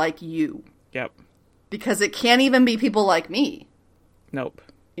people like you. Yep. Because it can't even be people like me. Nope.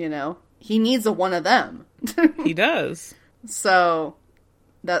 You know? He needs a one of them. He does. So,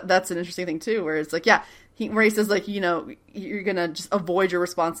 that's an interesting thing, too, where it's like, yeah, where he says, like, you know, you're gonna just avoid your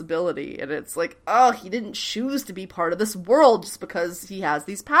responsibility. And it's like, oh, he didn't choose to be part of this world just because he has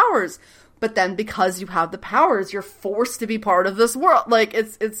these powers. But then because you have the powers, you're forced to be part of this world. Like,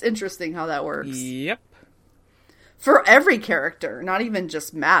 it's interesting how that works. Yep. For every character, not even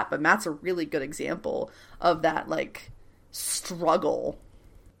just Matt, but Matt's a really good example of that, like, struggle.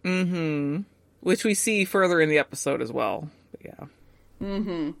 Mm-hmm. Which we see further in the episode as well. But yeah.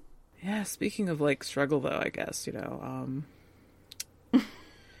 Mm-hmm. Yeah, speaking of, like, struggle, though, I guess, you know,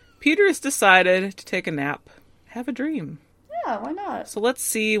 Peter has decided to take a nap, have a dream. Yeah, why not? So let's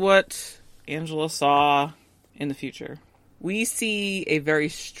see what Angela saw in the future. We see a very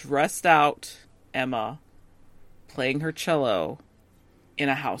stressed out Emma playing her cello in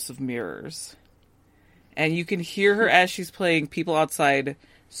a house of mirrors. And you can hear her as she's playing, people outside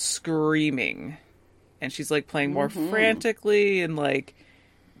screaming. And she's, like, playing more frantically and, like,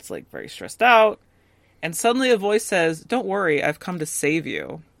 it's, like, very stressed out. And suddenly a voice says, don't worry, I've come to save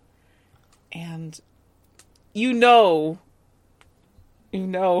you. And you know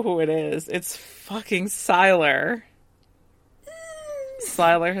who it is. It's fucking Sylar.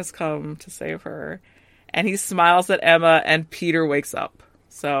 Sylar has come to save her. And he smiles at Emma, and Peter wakes up.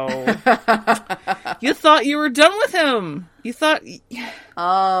 So, you thought you were done with him. You thought you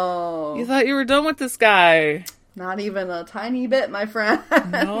were done with this guy. Not even a tiny bit, my friend.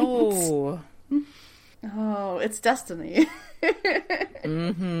 No. Oh, it's destiny.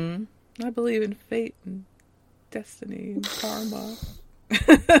 Mm-hmm. I believe in fate and destiny and karma.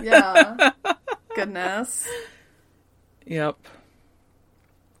 Yeah. Goodness. Yep.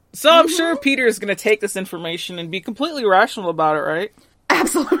 So I'm sure Peter is going to take this information and be completely rational about it, right?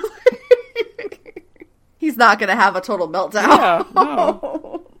 Absolutely. He's not going to have a total meltdown. Yeah,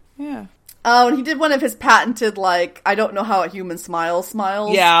 no. Yeah. Oh, and he did one of his patented, like, I don't know how a human smiles.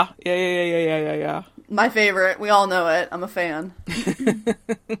 Yeah. Yeah. My favorite. We all know it. I'm a fan.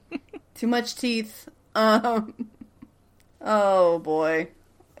 Too much teeth. Oh, boy.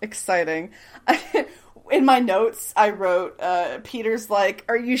 Exciting. In my notes, I wrote, Peter's like,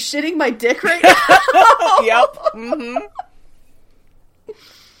 "Are you shitting my dick right now?" Yep. Mm-hmm.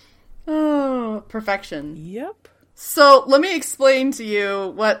 Oh, perfection. Yep. So let me explain to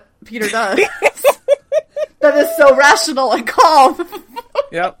you what Peter does. That is so rational and calm.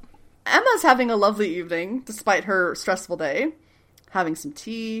 Yep. Emma's having a lovely evening, despite her stressful day. Having some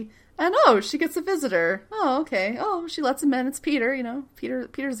tea. And she gets a visitor. Oh, okay. Oh, she lets him in. It's Peter,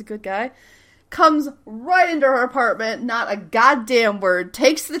 Peter's a good guy. Comes right into her apartment, not a goddamn word,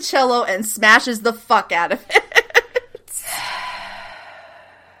 takes the cello and smashes the fuck out of it.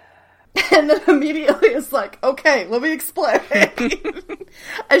 And then immediately is like, okay, let me explain.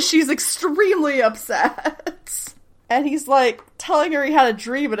 And she's extremely upset. And he's like telling her he had a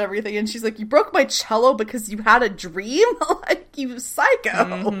dream and everything. And she's like, you broke my cello because you had a dream? Like, you psycho.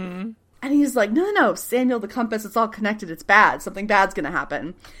 Mm-hmm. And he's like, no, Samuel the compass, it's all connected. It's bad. Something bad's going to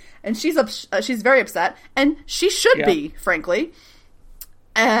happen. And she's very upset. And she should be, frankly.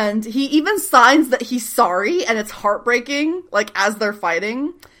 And he even signs that he's sorry. And it's heartbreaking, like, as they're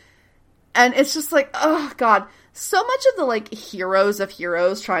fighting. And it's just like, oh, God. So much of the, like, heroes of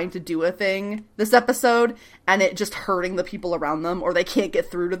heroes trying to do a thing this episode, and it just hurting the people around them, or they can't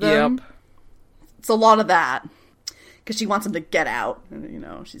get through to them. Yep. It's a lot of that. Because she wants him to get out.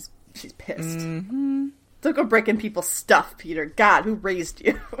 And, she's pissed. Mm-hmm. Don't go breaking people's stuff, Peter. God, who raised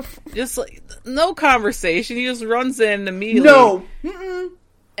you? Just, like, no conversation. He just runs in immediately. No. Mm-mm.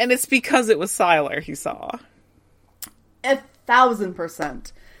 And it's because it was Siler he saw.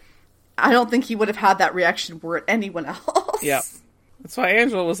 1,000%. I don't think he would have had that reaction were it anyone else. Yep. That's why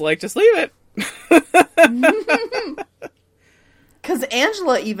Angela was like, just leave it. Because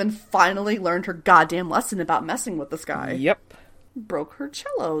Angela even finally learned her goddamn lesson about messing with this guy. Yep. Broke her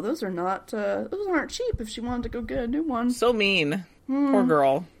cello. Those aren't cheap if she wanted to go get a new one. So mean. Poor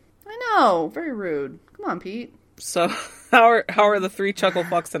girl. I know. Very rude. Come on, Pete. So, how are the three chuckle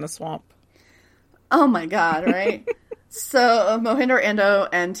fucks in a swamp? Oh my god, right? So, Mohinder, Ando,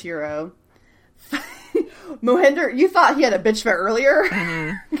 and Tiro. Mohinder, you thought he had a bitch fit earlier?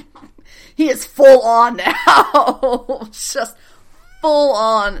 Mm-hmm. He is full on now. Just full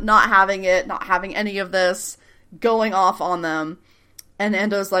on, not having any of this, going off on them. And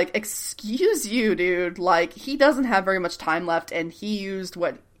Ando's like, excuse you, dude. Like, he doesn't have very much time left, and he used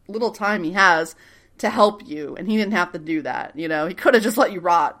what little time he has to help you, and he didn't have to do that, He could have just let you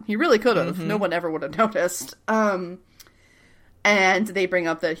rot. He really could have. Mm-hmm. No one ever would have noticed. And they bring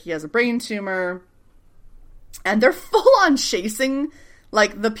up that he has a brain tumor. And they're full on chasing,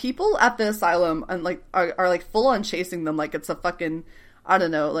 like, the people at the asylum and, like, are like, full on chasing them like it's a fucking, I don't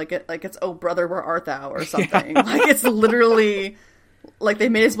know, like it's, oh, brother, where art thou, or something. Yeah. Like, it's literally, like, they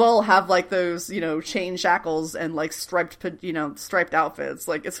may as well have, like, those, chain shackles and, like, striped outfits.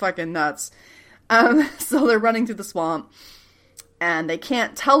 Like, it's fucking nuts. So they're running through the swamp, and they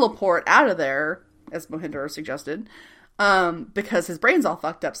can't teleport out of there, as Mohinder suggested, because his brain's all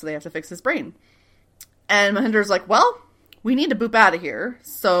fucked up, so they have to fix his brain. And Mohinder's like, well, we need to boop out of here,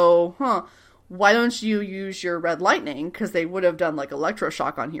 so, why don't you use your red lightning, because they would have done, like,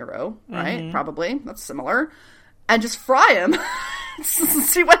 electroshock on Hero, right? Mm-hmm. Probably. That's similar. And just fry him.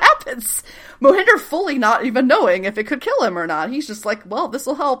 See what happens. Mohinder fully not even knowing if it could kill him or not. He's just like, well, this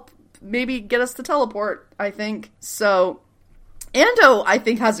will help maybe get us to teleport, I think. So, Ando, I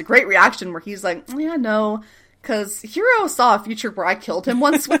think, has a great reaction where he's like, yeah, no, because Hero saw a future where I killed him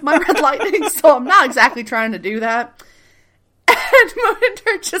once with my red lightning, so I'm not exactly trying to do that. And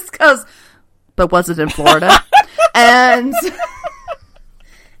Mohinder just goes, but was it in Florida? And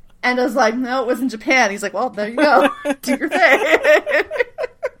I was like, no, it was in Japan. He's like, well, there you go. Do your thing.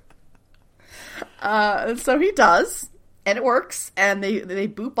 So he does. And it works, and they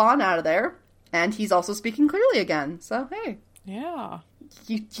boop on out of there, and he's also speaking clearly again. So, hey. Yeah.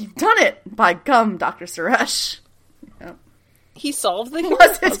 You've done it! By gum, Dr. Suresh. Yep. He solved the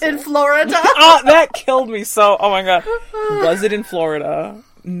Was it in Florida? Oh, that killed me so. Oh my god. Was it in Florida?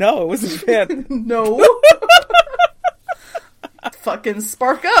 No, it was in Japan. No. Fucking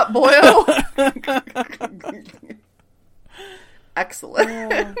spark up, boyo. Excellent.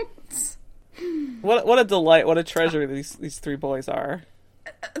 Yeah. What a delight, what a treasure these three boys are.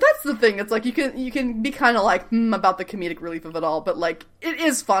 That's the thing. It's like you can be kind of like about the comedic relief of it all, but like it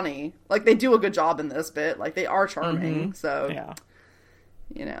is funny. Like they do a good job in this bit. Like they are charming. Mm-hmm. So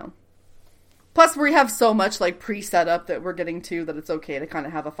yeah, Plus we have so much like pre-setup that we're getting to that it's okay to kind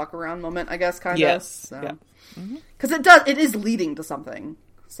of have a fuck around moment. I guess kind of. Yes. So. Yeah. Because it is leading to something.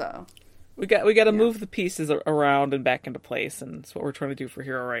 So we got to move the pieces around and back into place, and that's what we're trying to do for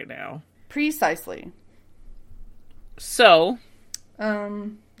Hero right now. Precisely. So,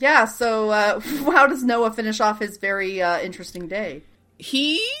 Yeah, so how does Noah finish off his very interesting day?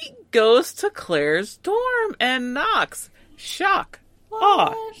 He goes to Claire's dorm and knocks. Shock.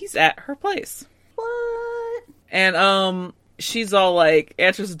 Aw, he's at her place. What? And, she's all like,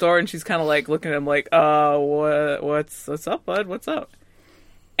 answers the door and she's kind of like looking at him like, what's up, bud? What's up?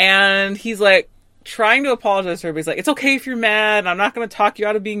 And he's like trying to apologize to her, but he's like, it's okay if you're mad. I'm not going to talk you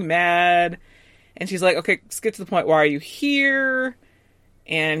out of being mad. And she's like, okay, let's get to the point. Why are you here?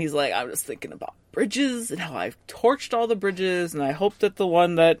 And he's like, I'm just thinking about bridges and how I've torched all the bridges, and I hope that the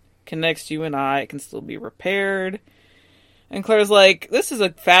one that connects you and I can still be repaired. And Claire's like, this is a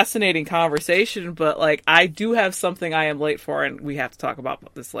fascinating conversation, but, like, I do have something I am late for, and we have to talk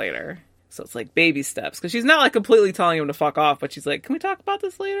about this later. So it's, like, baby steps. Because she's not, like, completely telling him to fuck off, but she's like, can we talk about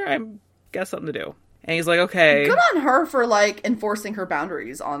this later? I got something to do. And he's like, okay. Good on her for, like, enforcing her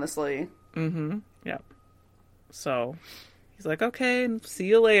boundaries, honestly. Mm-hmm. Yeah. So he's like, okay, see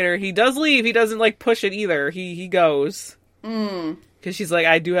you later. He does leave. He doesn't, like, push it either. He goes. Because she's like,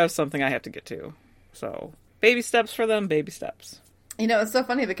 I do have something I have to get to. So baby steps for them, baby steps. You know, it's so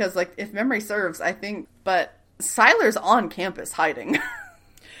funny because, like, if memory serves, I think, but Siler's on campus hiding.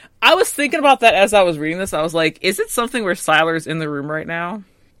 I was thinking about that as I was reading this. I was like, is it something where Siler's in the room right now?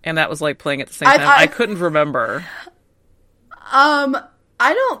 And that was, like, playing at the same time. I couldn't remember. I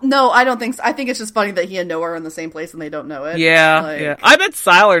don't know. I don't think so. I think it's just funny that he and Noah are in the same place and they don't know it. Yeah, like... yeah. I bet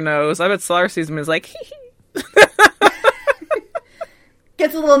Siler knows. I bet Siler sees him and is like, hee hee.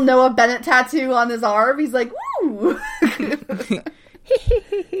 Gets a little Noah Bennett tattoo on his arm. He's like, woo! Dad,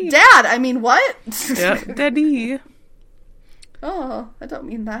 I mean, what? Yeah, Daddy. Oh, I don't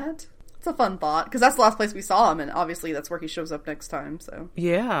mean that. It's a fun thought, because that's the last place we saw him, and obviously that's where he shows up next time, so.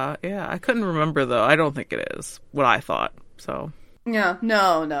 Yeah. I couldn't remember, though. I don't think it is what I thought, so. Yeah,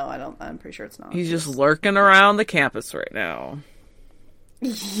 no, I don't. I'm pretty sure it's not. He's just lurking around the campus right now.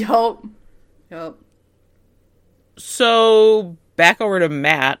 Yup. So, back over to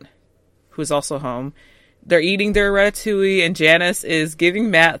Matt, who's also home. They're eating their ratatouille, and Janice is giving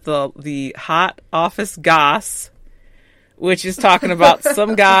Matt the hot office goss, which is talking about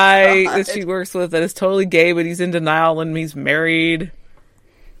some guy that she works with that is totally gay, but he's in denial and he's married.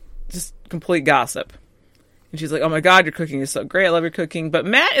 Just complete gossip. And she's like, oh my god, your cooking is so great, I love your cooking. But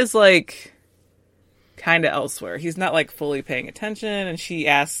Matt is, like, kind of elsewhere. He's not, like, fully paying attention, and she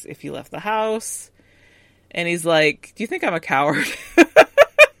asks if he left the house. And he's like, do you think I'm a coward?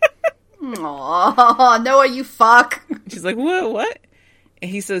 Aww, Noah, you fuck. She's like, what? And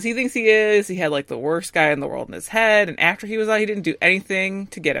he says he thinks he is. He had, like, the worst guy in the world in his head. And after he was out, he didn't do anything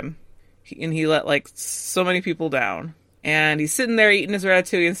to get him. He let, like, so many people down. And he's sitting there eating his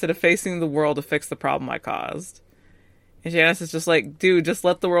ratatouille instead of facing the world to fix the problem I caused. And Janice is just like, dude, just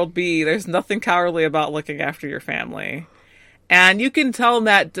let the world be. There's nothing cowardly about looking after your family. And you can tell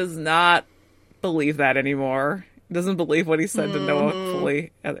Matt does not believe that anymore. Doesn't believe what he said to Noah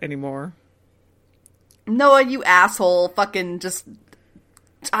fully anymore. Noah, you asshole. Fucking just,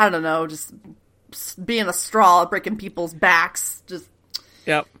 I don't know, just being a straw, breaking people's backs. Just.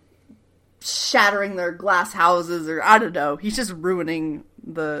 Yep. Shattering their glass houses, or I don't know. He's just ruining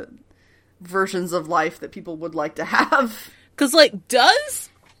the versions of life that people would like to have. Because, like, does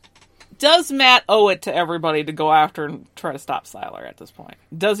Matt owe it to everybody to go after and try to stop Siler at this point?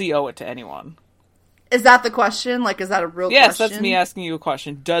 Does he owe it to anyone? Is that the question? Like, is that a real question? Yes, that's me asking you a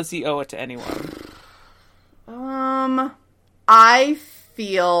question. Does he owe it to anyone? I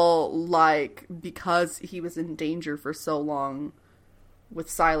feel like because he was in danger for so long with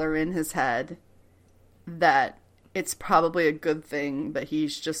Siler in his head, that it's probably a good thing that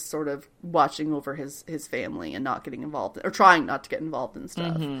he's just sort of watching over his family and not getting involved, or trying not to get involved in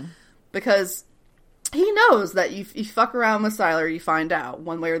stuff. Mm-hmm. Because he knows that you fuck around with Siler, you find out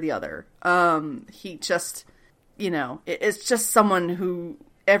one way or the other. He just, it's just someone who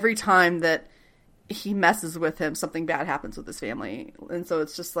every time that he messes with him, something bad happens with his family. And so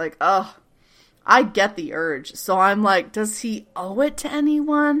it's just like, ugh. I get the urge. So I'm like, does he owe it to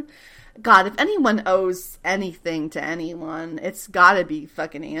anyone? God, if anyone owes anything to anyone, it's gotta be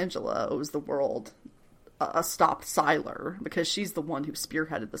fucking Angela owes the world a stop Siler, because she's the one who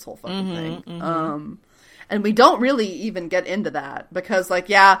spearheaded this whole fucking thing. Mm-hmm. And we don't really even get into that, because, like,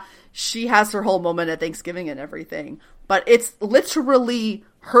 yeah, she has her whole moment at Thanksgiving and everything, but it's literally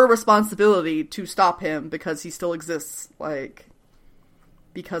her responsibility to stop him because he still exists, like,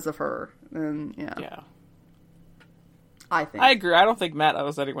 because of her. And yeah. I agree. I don't think Matt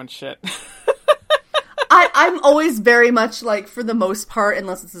owes anyone shit. I'm always very much like, for the most part,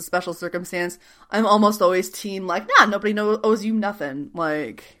 unless it's a special circumstance, I'm almost always team like, nah, nobody owes you nothing.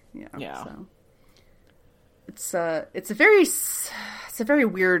 Like, yeah. So. it's a very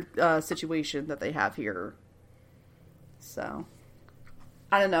weird situation that they have here. So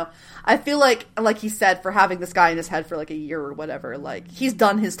I don't know. I feel like he said, for having this guy in his head for like a year or whatever, like he's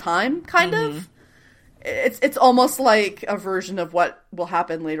done his time, kind of. It's almost like a version of what will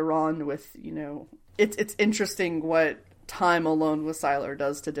happen later on with, you know, it's interesting what time alone with Sylar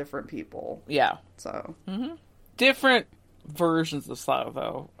does to different people. Yeah. So different versions of Sylar,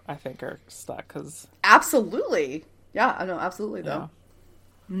 though, I think are stuck because absolutely, yeah, I know, absolutely though.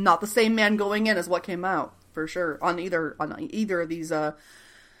 Yeah. Not the same man going in as what came out for sure on either of these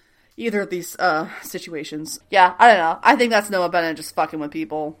situations. Yeah, I don't know. I think that's Noah Bennett just fucking with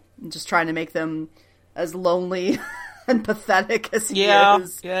people and just trying to make them as lonely and pathetic as he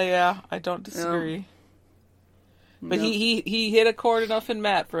is. Yeah. I don't disagree. Yeah. But Yep. he hit a chord enough in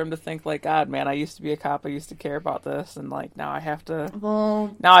Matt for him to think, like, God, man, I used to be a cop. I used to care about this. And, like, now I have to...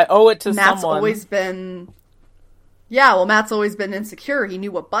 Well... Now I owe it to Matt's someone. always been... Yeah, well, Matt's always been insecure. He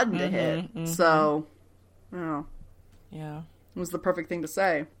knew what button to hit. So, you know, Yeah. it was the perfect thing to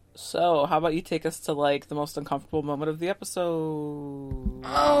say. So, how about you take us to, like, the most uncomfortable moment of the episode?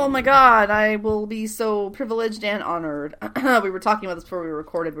 Oh my god, I will be so privileged and honored. We were talking about this before we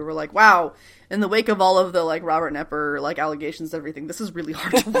recorded. We were like, wow, in the wake of all of the, like, Robert Knepper, like, allegations and everything, this is really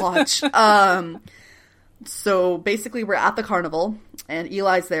hard to watch. So, basically, we're at the carnival, and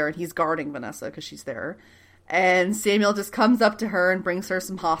Eli's there, and he's guarding Vanessa, because she's there. And Samuel just comes up to her and brings her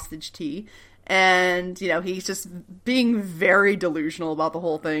some hostage tea. And, you know, he's just being very delusional about the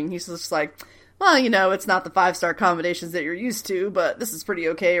whole thing. He's just like, well, you know, it's not the 5-star accommodations that you're used to, but this is pretty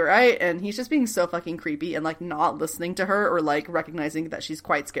okay, right? And he's just being so fucking creepy and, like, not listening to her or, like, recognizing that she's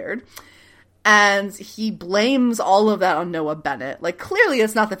quite scared. And he blames all of that on Noah Bennett. Like, clearly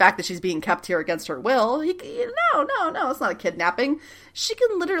it's not the fact that she's being kept here against her will. No, it's not a kidnapping. She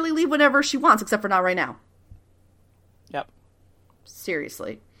can literally leave whenever she wants, except for not right now. Yep.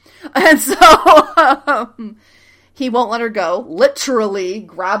 Seriously. And so he won't let her go, literally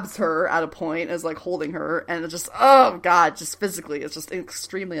grabs her at a point, is like holding her, and it's just, oh god, just physically, it's just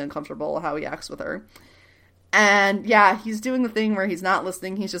extremely uncomfortable how he acts with her. And yeah, he's doing the thing where he's not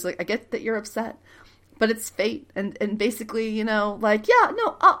listening. He's just like, I get that you're upset, but it's fate. And basically, you know, like, yeah,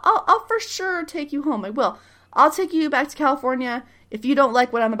 no, I'll for sure take you home. I will. I'll take you back to California if you don't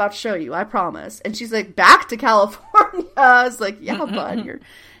like what I'm about to show you. I promise. And she's like, back to California? I was like, yeah, bud, you're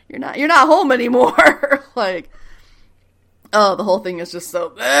not home anymore. Like, oh, the whole thing is just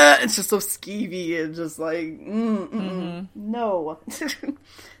so, it's just so skeevy and just like, no.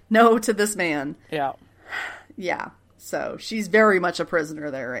 No to this man. Yeah. Yeah. So she's very much a prisoner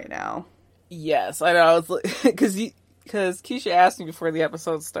there right now. Yes, I know. I was like, because Keisha asked me before the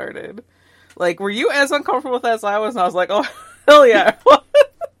episode started, like, were you as uncomfortable with that as I was? And I was like, oh, hell yeah, I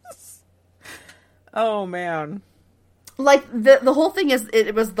was. Oh, man. Like, the whole thing is,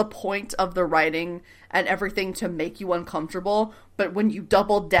 it was the point of the writing and everything to make you uncomfortable, but when you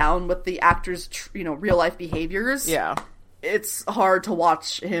double down with the actor's, real-life behaviors, yeah, it's hard to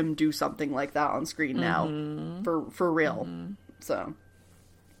watch him do something like that on screen now, for real. So,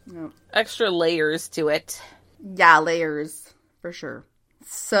 yeah. Extra layers to it. Yeah, layers, for sure.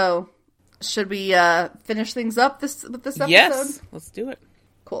 So, should we finish things up with this episode? Yes, let's do it.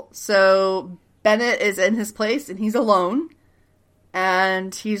 Cool. So, Bennett is in his place, and he's alone,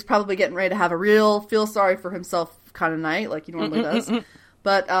 and he's probably getting ready to have a real feel sorry for himself kind of night, like he normally does.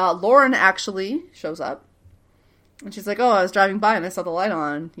 But Lauren actually shows up, and she's like, oh, I was driving by and I saw the light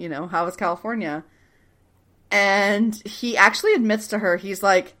on, how was California? And he actually admits to her, he's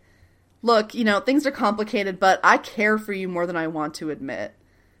like, look, things are complicated, but I care for you more than I want to admit.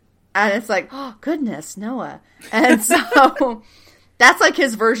 And it's like, oh, goodness, Noah. And so that's like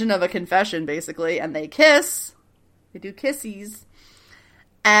his version of a confession, basically. And they kiss. They do kissies.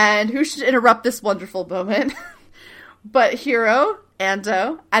 And who should interrupt this wonderful moment but Hiro,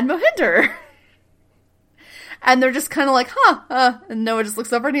 Ando, and Mohinder. And they're just kind of like, and Noah just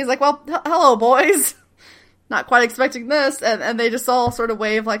looks over and he's like, well, hello, boys. Not quite expecting this. And they just all sort of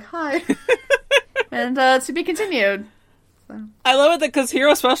wave like, hi. And to be continued. So. I love it because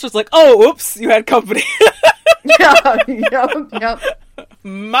Hiro Special's like, oh, oops, you had company. Yep.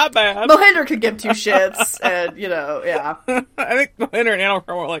 My bad. Mohinder could give two shits, and, yeah. I think Mohinder and Animal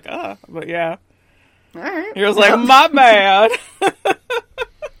were like, but yeah. Alright. Hero's like, my bad.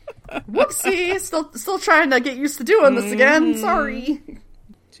 Whoopsie, still trying to get used to doing this again. Sorry.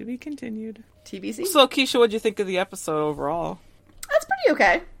 To be continued. TBC. So, Keisha, what'd you think of the episode overall? That's pretty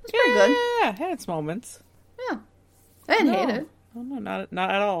okay. It's pretty good. Yeah, it had its moments. Yeah. I didn't hate it. Oh, no,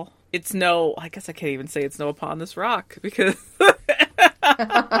 not at all. It's I guess I can't even say it's no upon this rock, because...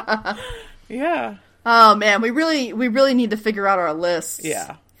 yeah. Oh man, we really need to figure out our lists.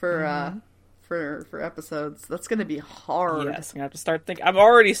 Yeah. For episodes. That's gonna be hard. Yes, I'm gonna have to start thinking. I'm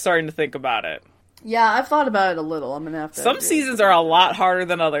already starting to think about it. Yeah, I've thought about it a little. I'm gonna have to. Some seasons are a lot harder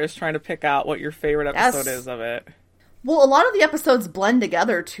than others. Trying to pick out what your favorite episode is of it. Well, a lot of the episodes blend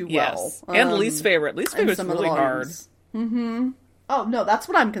together too Yes. well. And least favorite. Least favorite's really hard. Mm-hmm. Oh no, that's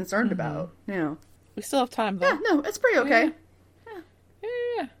what I'm concerned about. Yeah. We still have time though. Yeah, no, it's pretty okay.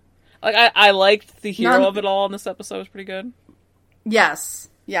 Yeah. Like I liked the hero of it all in this episode. It was pretty good. Yes.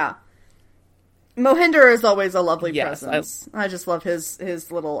 Yeah. Mohinder is always a lovely presence. I just love his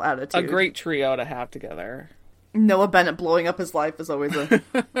little attitude. A great trio to have together. Noah Bennett blowing up his life is always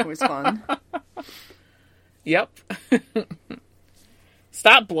always fun. Yep.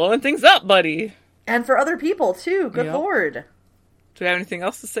 Stop blowing things up, buddy. And for other people too. Good Lord. Do we have anything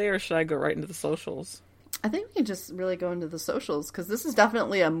else to say, or should I go right into the socials? I think we can just really go into the socials, because this is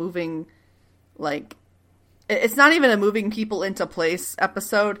definitely a moving, like, it's not even a moving people into place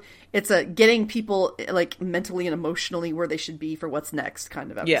episode. It's a getting people, like, mentally and emotionally where they should be for what's next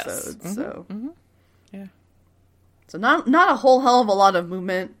kind of episode. Yes. Mm-hmm. So, yeah. So not a whole hell of a lot of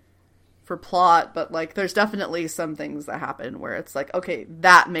movement for plot, but, like, there's definitely some things that happen where it's like, okay,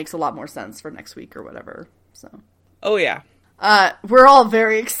 that makes a lot more sense for next week or whatever. So. Oh, yeah. We're all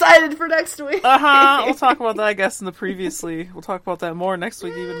very excited for next week. We'll talk about that, I guess, in the previously. We'll talk about that more next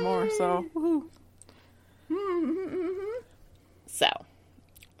week, even more. So, woohoo. So,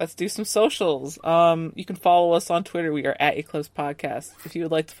 let's do some socials. You can follow us on Twitter. We are at Eclipse Podcast. If you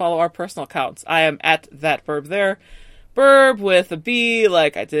would like to follow our personal accounts, I am at that Burb there. Burb with a B,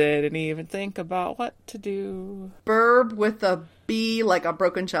 like I didn't even think about what to do. Burb with a B, like a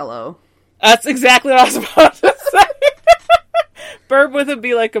broken cello. That's exactly what I was about to say. Burb with a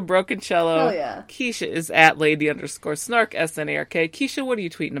B like a broken cello. Hell yeah. Keisha is at lady_snark, SNARK. Keisha, what are you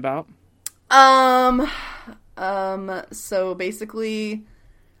tweeting about? So basically,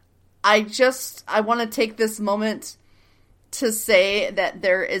 I want to take this moment to say that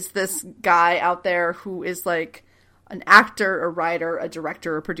there is this guy out there who is like an actor, a writer, a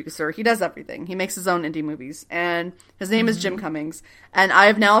director, a producer. He does everything. He makes his own indie movies, and his name is Jim Cummings, and I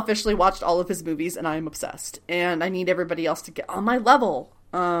have now officially watched all of his movies, and I am obsessed, and I need everybody else to get on my level.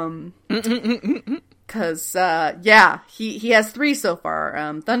 Cause, he has 3 so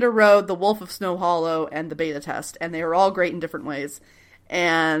far. Thunder Road, The Wolf of Snow Hollow, and The Beta Test, and they are all great in different ways.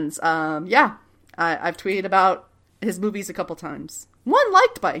 And, I've tweeted about his movies a couple times. One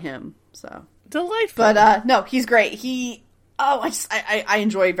liked by him, so. Delightful. But, no, he's great. I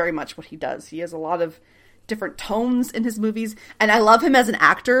enjoy very much what he does. He has a lot of different tones in his movies, and I love him as an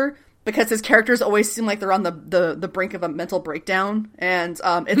actor, because his characters always seem like they're on the brink of a mental breakdown, and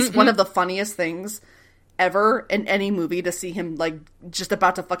it's one of the funniest things ever in any movie to see him, like, just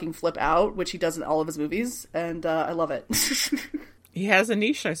about to fucking flip out, which he does in all of his movies, and I love it. He has a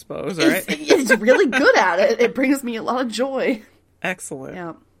niche, I suppose, right? He's really good at it. It brings me a lot of joy. Excellent.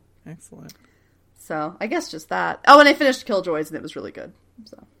 Yeah. Excellent. So, I guess just that. Oh, and I finished Killjoys, and it was really good.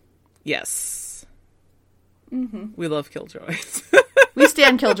 So. Yes. Mm-hmm. We love Killjoys. We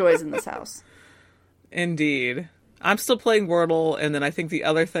stand Killjoys in this house. Indeed. I'm still playing Wordle, and then I think the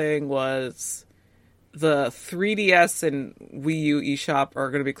other thing was the 3DS and Wii U eShop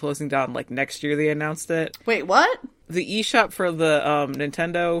are going to be closing down, like, next year. They announced it. Wait, what? The eShop for the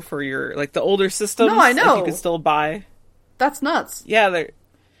Nintendo, for your, like, the older systems. No, I know. Like, you can still buy. That's nuts. Yeah,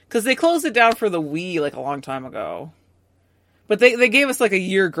 because they closed it down for the Wii, like, a long time ago. But they gave us, like, a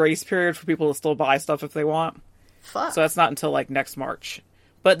year grace period for people to still buy stuff if they want. Fuck. So that's not until, like, next March.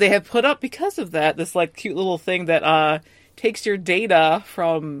 But they have put up, because of that, this, like, cute little thing that takes your data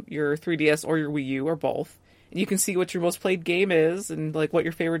from your 3DS or your Wii U, or both, and you can see what your most played game is, and, like, what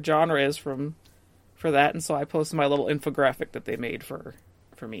your favorite genre is for that. And so I posted my little infographic that they made for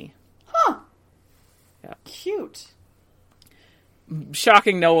me. Huh. Yeah. Cute.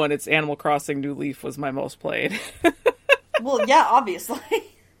 Shocking no one, it's Animal Crossing New Leaf was my most played. Well, yeah, obviously.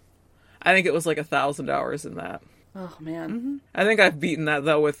 I think it was like 1,000 hours in that. Oh, man. Mm-hmm. I think I've beaten that,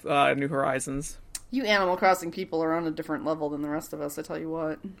 though, with New Horizons. You Animal Crossing people are on a different level than the rest of us, I tell you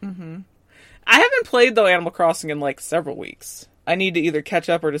what. Mm-hmm. I haven't played, though, Animal Crossing in, like, several weeks. I need to either catch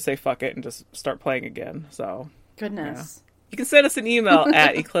up or just say fuck it and just start playing again, so. Goodness. Yeah. You can send us an email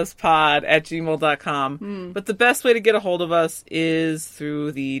at eclipsepod@gmail.com. But the best way to get a hold of us is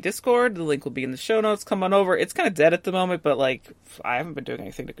through the Discord. The link will be in the show notes. Come on over. It's kind of dead at the moment, but, like, I haven't been doing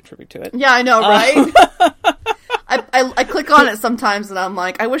anything to contribute to it. Yeah, I know, right? I click on it sometimes and I'm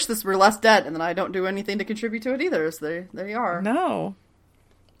like, I wish this were less dead, and then I don't do anything to contribute to it either, so there you are. No.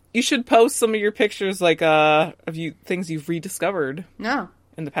 You should post some of your pictures, like, of things you've rediscovered. Yeah.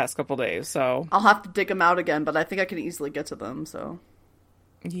 in the past couple days, so I'll have to dig them out again, but I think I can easily get to them, so.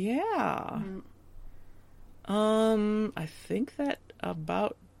 yeah. I think that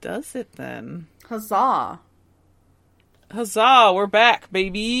about does it then. Huzzah. Huzzah, we're back,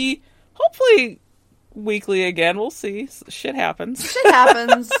 baby. Hopefully weekly again. We'll see. Shit happens. Shit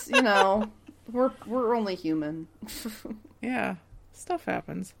happens, you know. We're only human. Yeah, stuff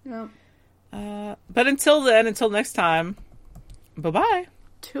happens. Yep. But until then, until next time, bye-bye.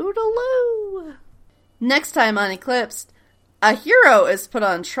 Toodaloo. Next time on Eclipsed, a hero is put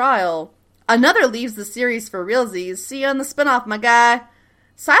on trial. Another leaves the series for realsies. See you on the spinoff, my guy.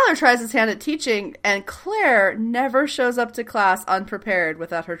 Sylar tries his hand at teaching, and Claire never shows up to class unprepared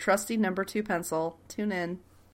without her trusty number 2 pencil. Tune in.